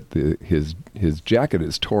see that his jacket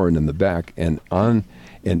is torn in the back, and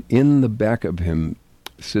in the back of him,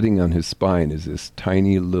 sitting on his spine, is this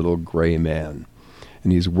tiny little gray man,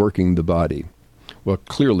 and he's working the body. Well,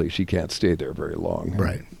 clearly she can't stay there very long.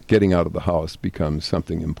 Right. Getting out of the house becomes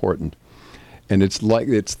something important. And it's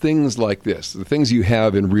things like this, the things you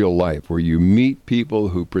have in real life, where you meet people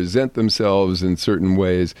who present themselves in certain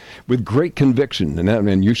ways with great conviction,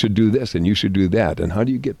 and you should do this and you should do that. And how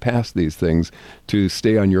do you get past these things to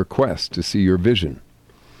stay on your quest, to see your vision?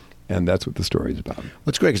 And that's what the story is about.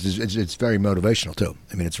 What's great because it's very motivational too.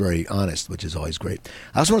 I mean, it's very honest, which is always great.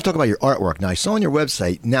 I also want to talk about your artwork. Now, I saw on your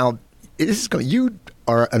website. Now, you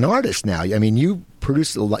are an artist now. I mean, you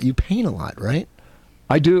produce a lot. You paint a lot, right?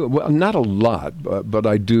 I do. Well, not a lot, but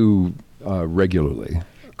I do regularly.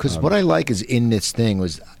 Because what I like is in this thing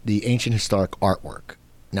was the ancient historic artwork.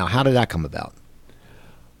 Now, how did that come about?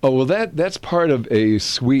 Oh, well, that's part of a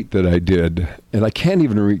suite that I did, and I can't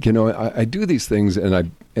even read. I do these things,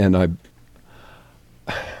 and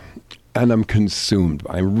I'm consumed.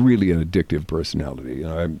 I'm really an addictive personality.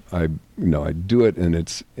 I do it,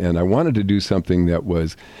 and I wanted to do something that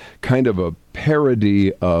was kind of a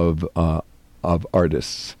parody of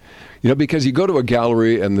artists, because you go to a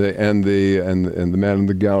gallery and the man in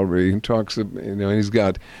the gallery talks, he's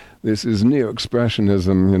got this is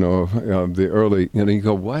neo-expressionism, the early, you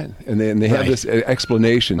go, what? And they have this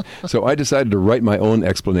explanation. So I decided to write my own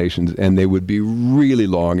explanations, and they would be really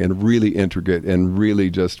long and really intricate and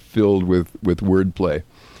really just filled with wordplay.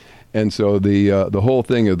 And so the whole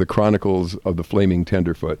thing of the Chronicles of the Flaming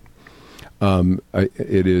Tenderfoot,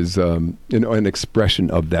 it is an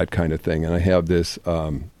expression of that kind of thing. And I have this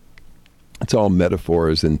It's all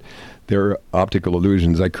metaphors and they're optical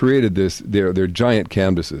illusions. I created this. They're giant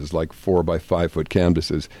canvases, like 4 by 5 foot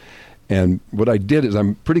canvases. And what I did is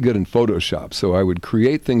I'm pretty good in Photoshop. So I would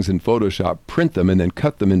create things in Photoshop, print them, and then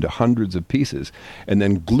cut them into hundreds of pieces, and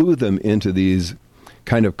then glue them into these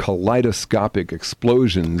kind of kaleidoscopic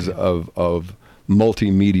explosions of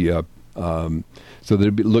multimedia, so that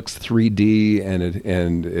it looks 3D,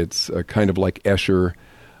 and it's kind of like Escher,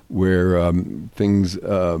 where things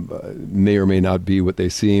may or may not be what they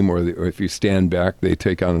seem, or if you stand back, they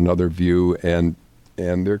take on another view, and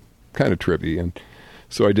they're kind of trippy. And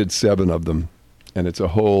so I did 7 of them, and it's a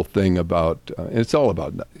whole thing about. It's all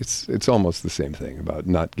about. It's almost the same thing about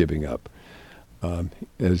not giving up.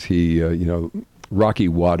 As he, Rocky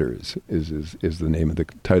Waters is the name of the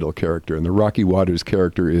title character, and the Rocky Waters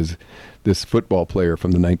character is this football player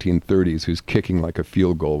from the 1930s who's kicking like a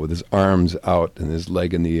field goal with his arms out and his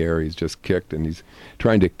leg in the air. He's just kicked, and he's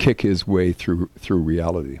trying to kick his way through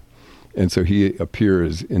reality, and so he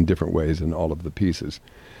appears in different ways in all of the pieces.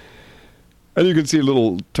 And you can see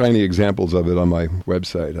little tiny examples of it on my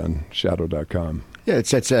website on shadow.com. Yeah,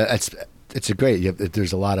 it's a great.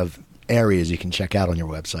 There's a lot of areas you can check out on your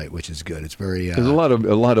website, which is good. It's very there's a lot of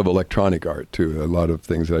electronic art too. A lot of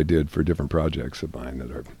things that I did for different projects of mine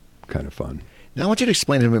that are kind of fun. Now I want you to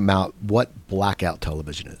explain to me about what blackout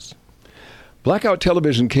television is. Blackout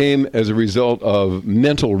television came as a result of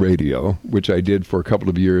mental radio, which I did for a couple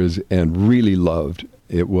of years and really loved.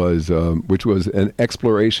 It was, which was an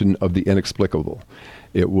exploration of the inexplicable.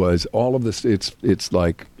 It was all of this. It's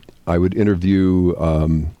like I would interview.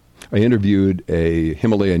 I interviewed a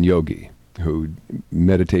Himalayan yogi who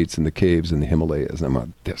meditates in the caves in the Himalayas, and I'm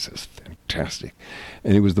like, this is fantastic.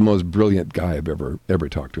 And he was the most brilliant guy I've ever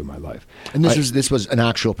talked to in my life. And this was an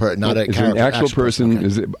actual person, not a character. An actual person.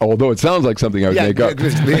 Okay. Although it sounds like something I would make up.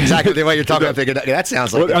 Exactly the way you're talking. I figured that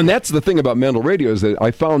sounds like. Well, and that's the thing about mental radio is that I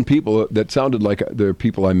found people that sounded like the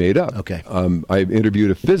people I made up. Okay. I interviewed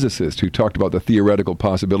a physicist who talked about the theoretical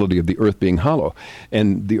possibility of the Earth being hollow,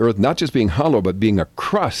 and the Earth not just being hollow but being a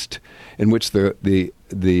crust in which the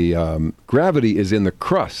gravity is in the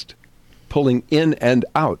crust, pulling in and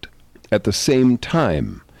out at the same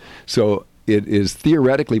time. So it is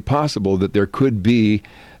theoretically possible that there could be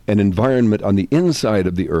an environment on the inside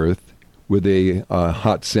of the Earth with a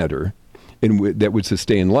hot center that would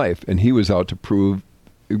sustain life. And he was out to prove,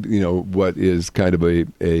 what is kind of a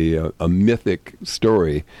mythic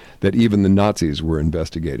story that even the Nazis were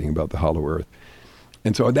investigating about the hollow Earth.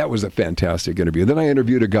 And so that was a fantastic interview. Then I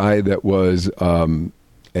interviewed a guy that was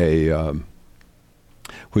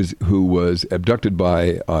who was abducted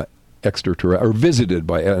by visited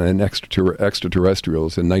by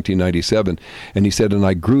extraterrestrials in 1997, and he said, and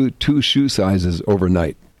I grew 2 shoe sizes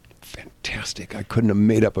overnight. Fantastic! I couldn't have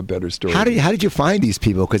made up a better story. How did you find these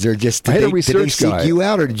people? Because they're just did they seek you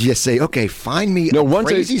out, or did you just say, okay, find me a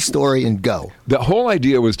crazy story and go? The whole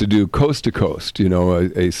idea was to do coast to coast.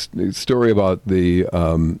 A story about the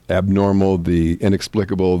abnormal, the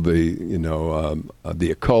inexplicable,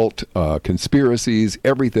 the occult, conspiracies,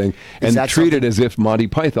 everything, and treat it as if Monty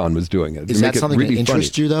Python was doing it. Is that something that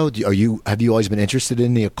interests you, though? Have you always been interested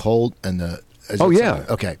in the occult and the? Yeah.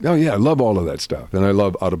 Okay. Oh, yeah. I love all of that stuff. And I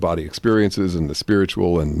love out-of-body experiences and the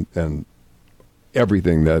spiritual and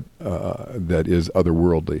everything that is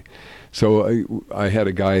otherworldly. So I had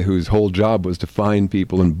a guy whose whole job was to find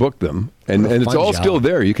people and book them. And it's all still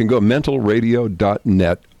there. You can go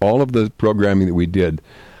mentalradio.net. All of the programming that we did,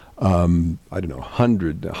 I don't know,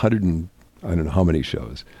 100 and I don't know how many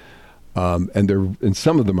shows. And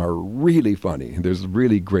some of them are really funny. There's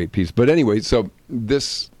really great pieces. But anyway, so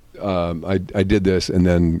this... I did this and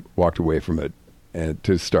then walked away from it and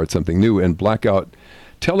to start something new. And Blackout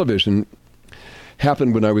Television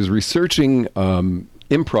happened when I was researching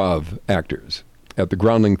improv actors at the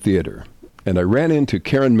Groundling Theater. And I ran into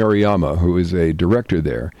Karen Mariyama, who is a director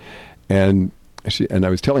there. And I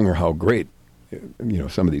was telling her how great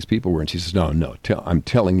some of these people were. And she says, no, I'm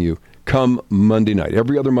telling you, come Monday night.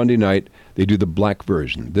 Every other Monday night, they do the black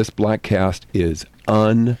version. This black cast is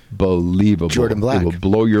unbelievable. Jordan Black. It will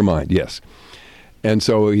blow your mind, yes. And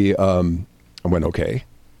so I went, okay.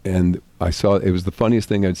 And I saw it was the funniest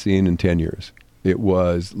thing I'd seen in 10 years. It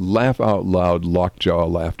was laugh out loud, lockjaw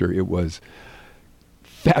laughter. It was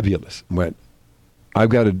fabulous. I went, I've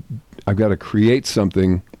got to create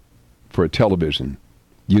something for a television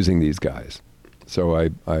using these guys. So I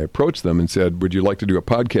approached them and said, would you like to do a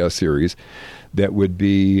podcast series that would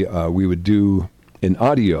be, we would do in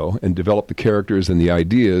audio and develop the characters and the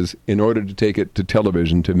ideas in order to take it to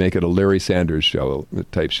television to make it a Larry Sanders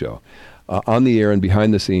type show, on the air and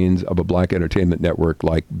behind the scenes of a black entertainment network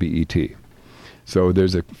like BET. So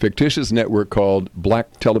there's a fictitious network called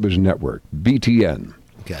Black Television Network, BTN.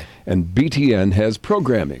 Okay. And BTN has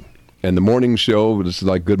programming. And the morning show, which is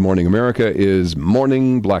like Good Morning America, is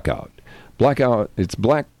Morning Blackout. Blackout, it's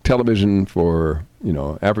black television for,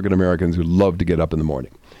 African Americans who love to get up in the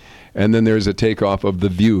morning. And then there's a takeoff of The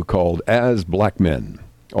View called As Black Men.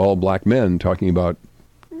 All black men talking about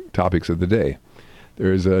topics of the day.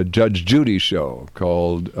 There's a Judge Judy show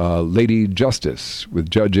called Lady Justice with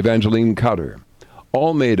Judge Evangeline Cotter.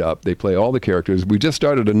 All made up. They play all the characters. We just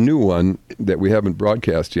started a new one that we haven't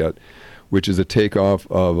broadcast yet, which is a takeoff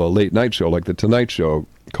of a late night show like The Tonight Show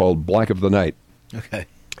called Black of the Night. Okay.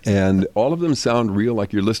 And all of them sound real,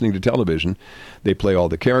 like you're listening to television. They play all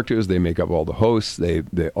the characters. They make up all the hosts. They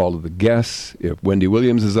all of the guests. If Wendy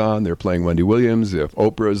Williams is on, they're playing Wendy Williams. If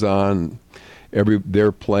Oprah is on,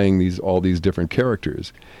 they're playing all these different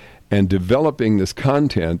characters, and developing this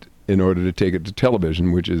content in order to take it to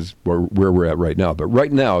television, which is where we're at right now. But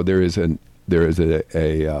right now there is an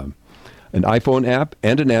iPhone app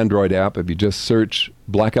and an Android app. If you just search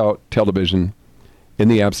Blackout Television in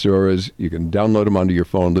the app stores, you can download them onto your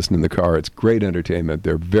phone, listen in the car. It's great entertainment.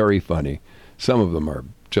 They're very funny. Some of them are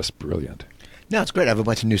just brilliant. No, it's great. I have a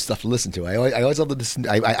bunch of new stuff to listen to. I always love to listen.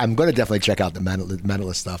 I'm going to definitely check out the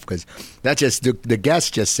Mentalist stuff, because that the guests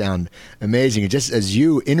just sound amazing. And just as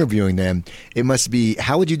you interviewing them, it must be,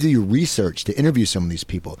 how would you do your research to interview some of these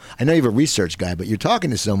people? I know you have a research guy, but you're talking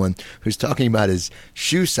to someone who's talking about his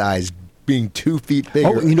shoe size being 2 feet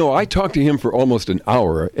bigger. Oh, I talked to him for almost an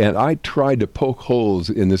hour, and I tried to poke holes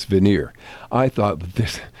in this veneer. I thought,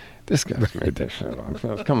 this guy's made this shit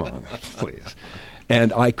up. Come on, please.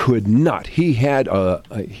 And I could not. He had a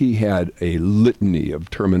litany of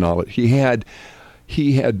terminology. He had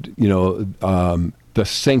the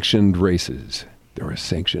sanctioned races. There are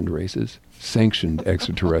sanctioned races, sanctioned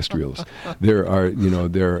extraterrestrials. There are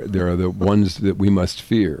the ones that we must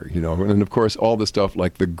fear. And of course all the stuff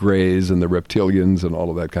like the Greys and the reptilians and all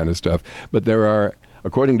of that kind of stuff. But there are,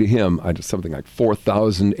 according to him, something like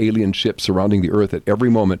 4,000 alien ships surrounding the Earth at every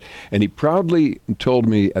moment. And he proudly told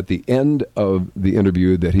me at the end of the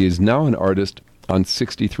interview that he is now an artist on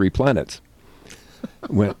 63 planets.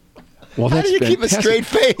 Well, how do you keep a straight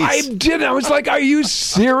face? I did. I was like, are you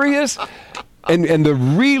serious? And the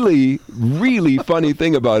really, really funny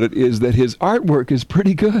thing about it is that his artwork is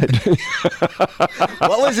pretty good.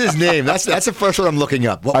 What was his name? That's the first one I'm looking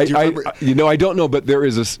up. What, do you remember? I don't know, but there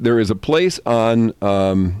is a place on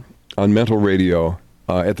Mental Radio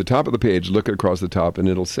at the top of the page. Look across the top, and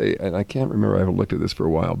it'll say, and I can't remember. I haven't looked at this for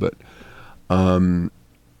a while, but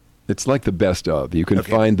it's like the best of. You can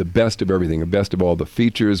find the best of everything, the best of all the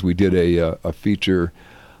features. We did a feature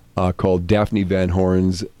called Daphne Van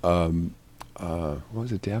Horn's. What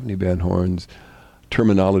was it? Daphne Van Horn's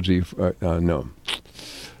terminology. For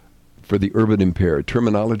the urban impaired.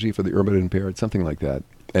 Terminology for the urban impaired, something like that.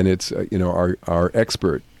 And it's our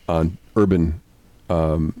expert on urban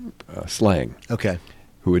slang. Okay.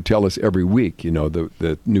 Who would tell us every week,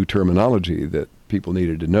 the new terminology that people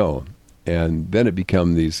needed to know. And then it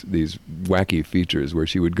became these wacky features where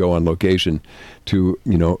she would go on location to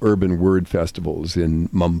urban word festivals in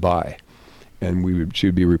Mumbai. And she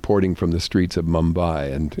would be reporting from the streets of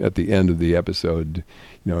Mumbai, and at the end of the episode,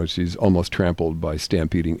 she's almost trampled by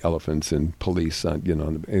stampeding elephants and police.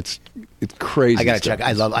 It's crazy. I gotta stuff. check.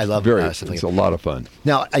 I love It's a lot of fun.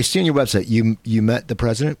 Now, I see on your website you met the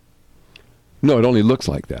president. No, it only looks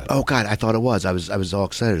like that. Oh God, I thought it was. I was all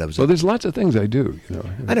excited. Well, there's lots of things I do.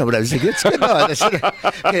 I know, but I was like, it's good.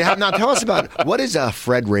 Okay, now tell us about what is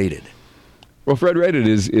Fred Rated. Well, Fred Rated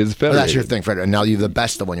is Federated. Well, that's your thing, Fred. And now you have the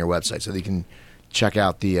best of on your website, so that you can check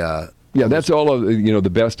out the. Yeah, that's all of the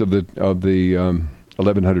best of the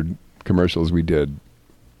 1,100 commercials we did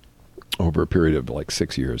over a period of like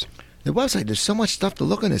 6 years. The website, there's so much stuff to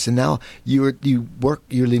look on this, and now you're the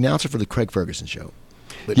announcer for the Craig Ferguson show.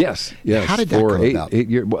 But yes. How did that come about? 8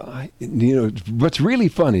 years. Well, what's really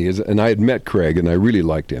funny is, and I had met Craig, and I really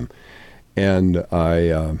liked him, and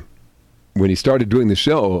I. When he started doing the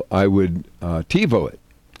show, I would TiVo it,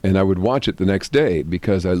 and I would watch it the next day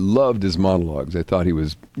because I loved his monologues. I thought he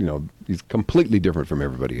was, he's completely different from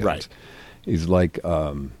everybody else. Right. He's like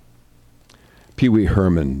Pee Wee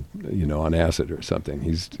Herman, on acid or something.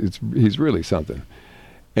 He's really something.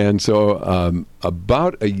 And so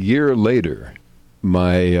about a year later,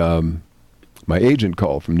 my agent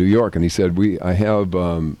called from New York, and he said, I have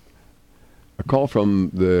a call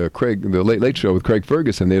from the Late Late Show with Craig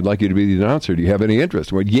Ferguson. They'd like you to be the announcer. Do you have any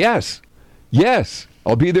interest? I went, yes,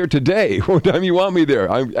 I'll be there today. What time you want me there?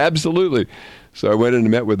 Absolutely. So I went in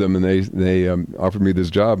and met with them, and they offered me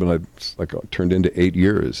this job, and I turned into 8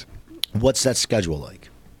 years. What's that schedule like?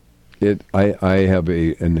 I have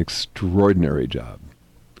an extraordinary job.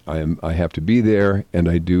 I have to be there, and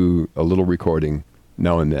I do a little recording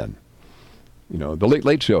now and then. You know, The Late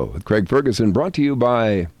Late Show with Craig Ferguson, brought to you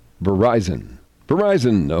by Verizon.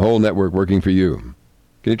 Verizon, the whole network working for you.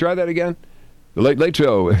 Can you try that again? The Late Late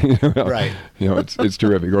Show. Right. You know, it's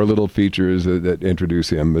terrific. Or little features that introduce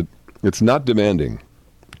him, but it's not demanding.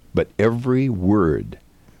 But every word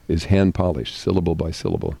is hand-polished, syllable by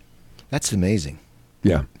syllable. That's amazing.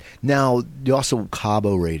 Yeah. Now, you also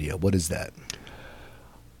Cabo Radio. What is that?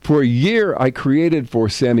 For a year, I created for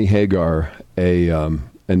Sammy Hagar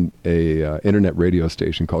an internet radio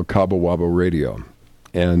station called Cabo Wabo Radio,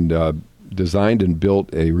 and designed and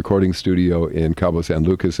built a recording studio in Cabo San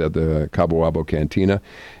Lucas at the Cabo Wabo Cantina,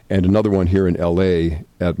 and another one here in L.A.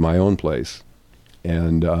 at my own place.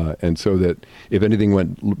 And so that if anything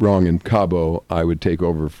went wrong in Cabo, I would take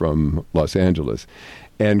over from Los Angeles,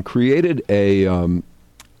 and created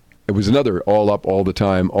it was another all up all the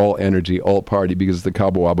time, all energy, all party, because it's the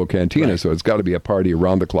Cabo Wabo Cantina, right. So it's got to be a party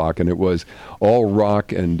around the clock, and it was all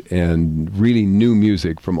rock and really new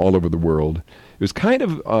music from all over the world. It was kind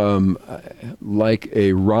of like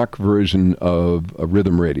a rock version of a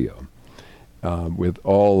rhythm radio, with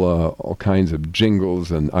all kinds of jingles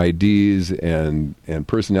and IDs and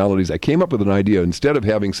personalities. I came up with an idea. Instead of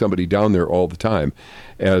having somebody down there all the time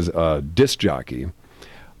as a disc jockey,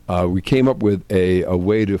 we came up with a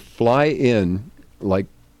way to fly in like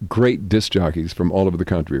great disc jockeys from all over the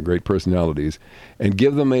country, great personalities, and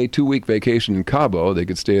give them a 2-week vacation in Cabo. They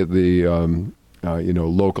could stay at the,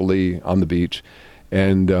 locally on the beach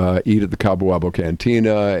and eat at the Cabo Wabo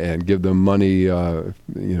Cantina and give them money, to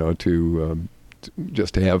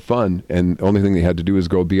just to have fun. And the only thing they had to do is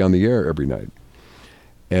go be on the air every night.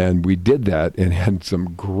 And we did that and had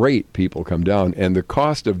some great people come down. And the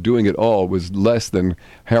cost of doing it all was less than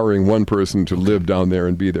hiring one person to live down there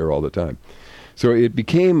and be there all the time. So it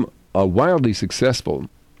became wildly successful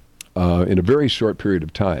in a very short period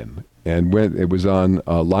of time. And it was on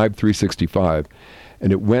Live 365.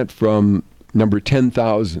 And it went from number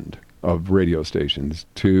 10,000 of radio stations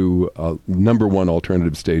to number one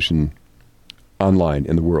alternative station online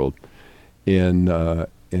in the world in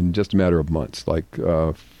just a matter of months, like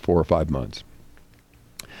 4 or 5 months.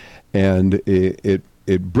 And it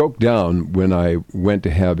broke down when I went to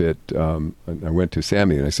have it. I went to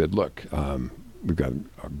Sammy and I said, look, we've got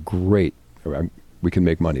a great, we can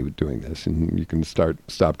make money with doing this, and you can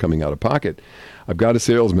stop coming out of pocket. I've got a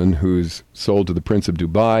salesman who's sold to the Prince of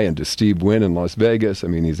Dubai and to Steve Wynn in Las Vegas. I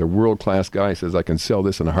mean, he's a world-class guy. He says, I can sell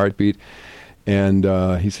this in a heartbeat. And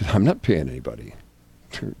he said, I'm not paying anybody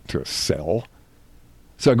to sell.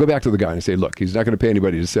 So I go back to the guy and I say, look, he's not going to pay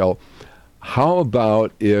anybody to sell. How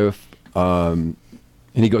about if, and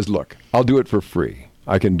he goes, look, I'll do it for free.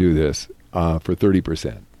 I can do this for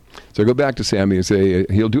 30%. So I go back to Sammy and say,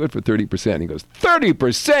 he'll do it for 30%. And he goes,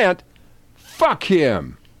 30%? Fuck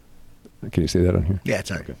him. Can you say that on here? Yeah,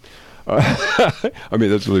 it's all right. Okay. I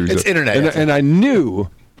mean, that's really it's internet. And I knew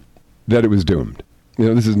that it was doomed. You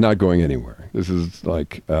know, this is not going anywhere. This is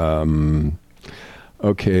like, okay,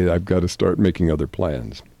 I've got to start making other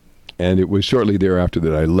plans. And it was shortly thereafter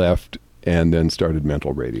that I left and then started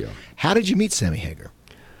Mental Radio. How did you meet Sammy Hagar?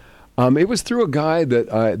 It was through a guy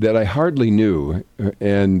that I hardly knew,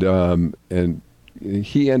 and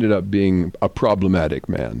he ended up being a problematic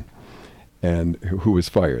man, and who was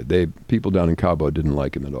fired. People down in Cabo didn't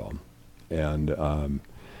like him at all, and that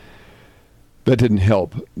didn't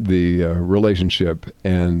help the relationship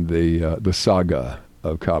and the saga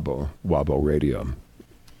of Cabo Wabo Radio,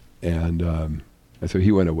 and so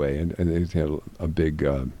he went away, and he had a big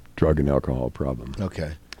drug and alcohol problem.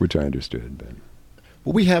 Okay, which I understood, but.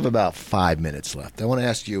 Well, we have about 5 minutes left. I want to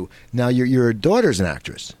ask you, now your daughter's an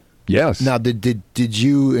actress. Yes. Now, did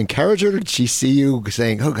you encourage her? Did she see you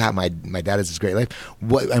saying, oh, God, my dad has this great life?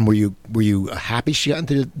 And were you happy she got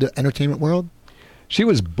into the entertainment world? She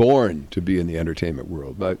was born to be in the entertainment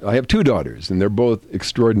world. I have 2 daughters, and they're both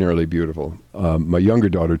extraordinarily beautiful. My younger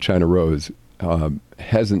daughter, China Rose,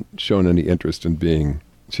 hasn't shown any interest in being,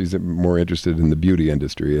 she's more interested in the beauty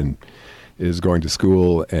industry and is going to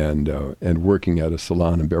school and working at a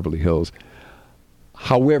salon in Beverly Hills.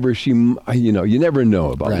 However, she, you never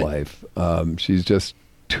know about life. She's just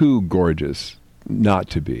too gorgeous not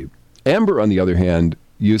to be. Amber, on the other hand,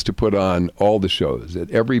 used to put on all the shows at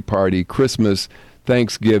every party, Christmas,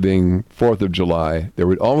 Thanksgiving, 4th of July. There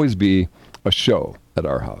would always be a show at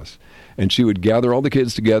our house. And she would gather all the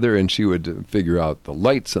kids together, and she would figure out the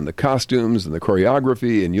lights and the costumes and the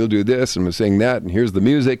choreography, and you'll do this, and we'll sing that, and here's the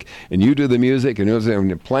music, and you do the music, and it was,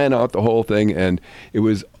 and plan out the whole thing. And it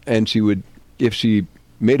was, and she would, if she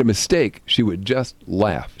made a mistake, she would just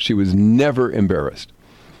laugh. She was never embarrassed.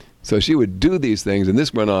 So she would do these things, and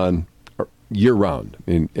this went on year-round.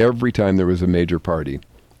 I mean, every time there was a major party,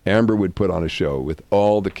 Amber would put on a show with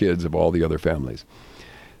all the kids of all the other families.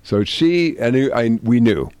 So we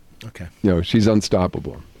knew, Okay. She's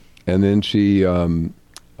unstoppable. And then she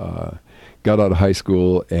got out of high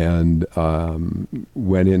school and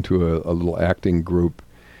went into a little acting group,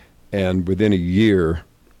 and within a year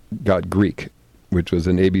got Greek, which was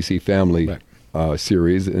an ABC Family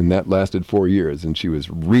series, and that lasted 4 years, and she was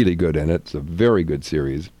really good in it. It's a very good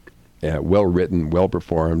series, well written, well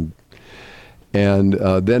performed. And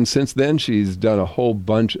then since then, she's done a whole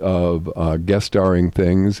bunch of guest starring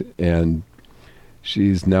things, and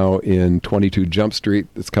she's now in 22 Jump Street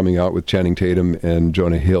that's coming out with Channing Tatum and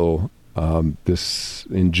Jonah Hill this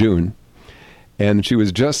in June. And she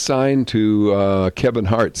was just signed to Kevin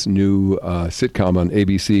Hart's new sitcom on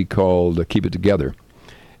ABC called Keep It Together.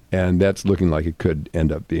 And that's looking like it could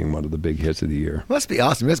end up being one of the big hits of the year. Must be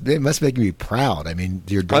awesome. It must make you proud. I mean,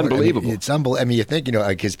 you're unbelievable. I mean, it's unbelievable. I mean, you think,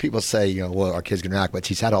 because people say, well, our kid's going to act, but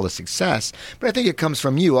she's had all the success. But I think it comes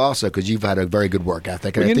from you also, because you've had a very good work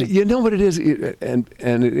ethic. Well, you know what it is, and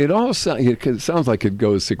it all sounds like it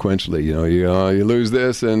goes sequentially. You lose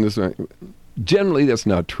this and this. Generally, that's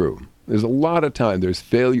not true. There's a lot of time. There's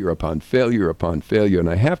failure upon failure upon failure, and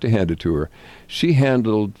I have to hand it to her. She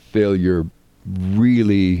handled failure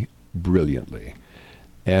really brilliantly,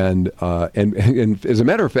 and as a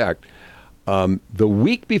matter of fact, the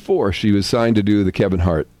week before she was signed to do the Kevin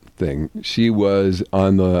Hart thing, she was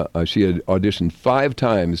on she had auditioned 5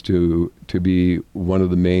 times to be one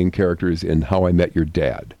of the main characters in How I Met Your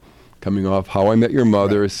Dad, coming off How I Met Your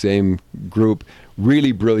Mother, same group,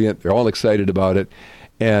 really brilliant. They're all excited about it,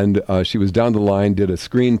 and she was down the line, did a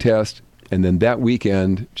screen test, and then that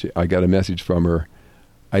weekend I got a message from her.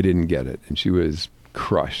 I didn't get it, and she was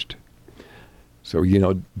crushed. So,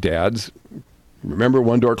 dads, remember,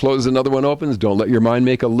 one door closes, another one opens. Don't let your mind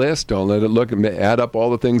make a list. Don't let it look and add up all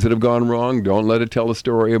the things that have gone wrong. Don't let it tell a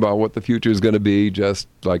story about what the future is going to be. Just,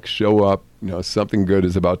 show up. Something good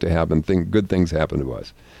is about to happen. Good things happen to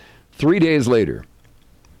us. 3 days later,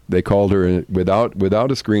 they called her without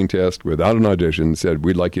a screen test, without an audition, said,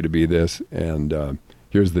 we'd like you to be this, and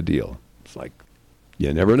here's the deal. It's like,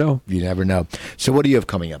 you never know. You never know. So what do you have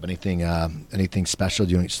coming up? Anything special?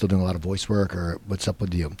 Still doing a lot of voice work, or what's up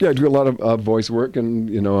with you? Yeah, I do a lot of voice work, and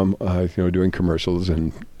I'm doing commercials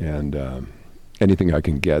and anything I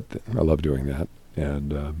can get. I love doing that.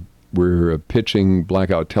 And we're pitching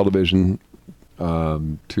Blackout Television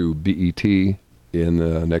to BET in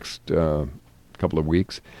the next couple of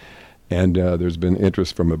weeks, and there's been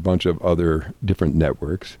interest from a bunch of other different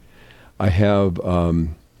networks. I have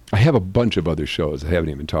a bunch of other shows I haven't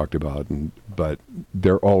even talked about, but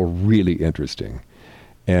they're all really interesting.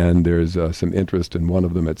 And there's some interest in one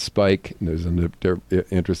of them at Spike, and there's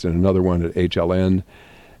interest in another one at HLN,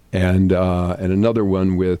 and another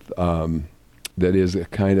one with that is a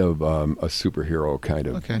kind of a superhero kind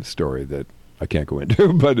of story that I can't go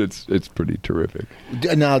into, but it's pretty terrific.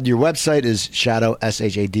 Now, your website is shadoe.com.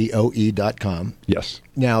 Yes.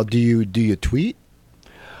 Now, do you tweet?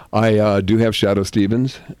 I do have Shadoe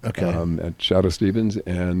Stevens. Okay. At Shadoe Stevens,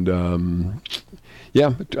 and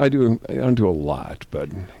yeah, I don't do a lot, but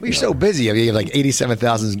you're so busy. I mean, you have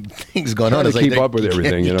 87,000 things going on. To keep up with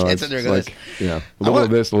everything, it's like a little of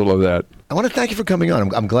this, a little of that. I want to thank you for coming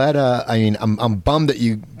on. I'm glad. I'm bummed that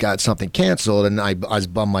you got something canceled, and I was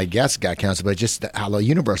bummed my guest got canceled. But just how the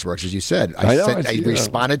universe works, as you said. I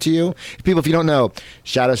responded to you. People, if you don't know,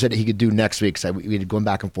 Shadoe said he could do next week. So we had going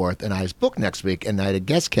back and forth, and I was booked next week, and I had a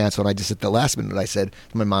guest canceled. And I just at the last minute,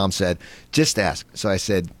 my mom said, just ask. So I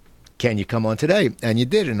said, can you come on today? And you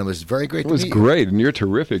did, and it was very great to meet you. It was great, and you're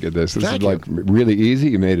terrific at this. This is really easy.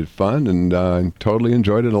 You made it fun, and I totally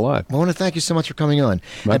enjoyed it a lot. I want to thank you so much for coming on.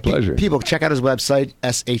 My pleasure. People, check out his website,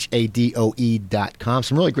 shadoe.com.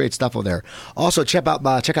 Some really great stuff over there. Also, check out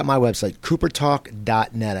my website,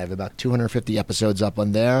 coopertalk.net. I have about 250 episodes up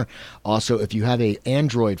on there. Also, if you have an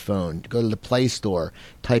Android phone, go to the Play Store,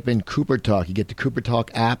 type in Cooper Talk. You get the Cooper Talk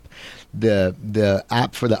app. The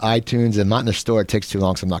app for the iTunes, and not in the store. It takes too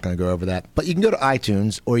long, so I'm not going to go over that. But you can go to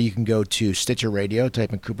iTunes, or you can go to Stitcher Radio,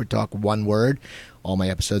 type in Cooper Talk, one word. All my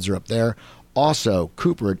episodes are up there. Also,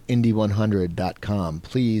 Cooper at Indy100.com.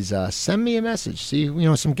 Please send me a message. See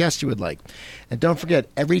some guests you would like. And don't forget,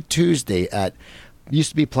 every Tuesday at used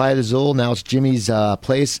to be Playa del Azul, now it's Jimmy's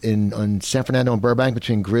place on San Fernando and Burbank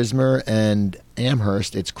between Grismer and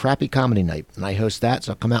Amherst. It's Crappy Comedy Night, and I host that,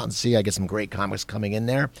 so come out and see. I get some great comics coming in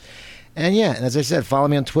there. And as I said, follow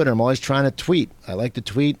me on Twitter. I'm always trying to tweet. I like to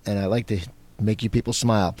tweet, and I like to make you people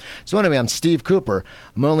smile. So anyway, I'm Steve Cooper.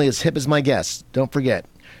 I'm only as hip as my guests. Don't forget,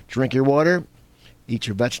 drink your water, eat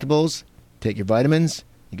your vegetables, take your vitamins.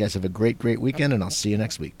 You guys have a great, great weekend, and I'll see you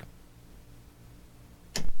next week.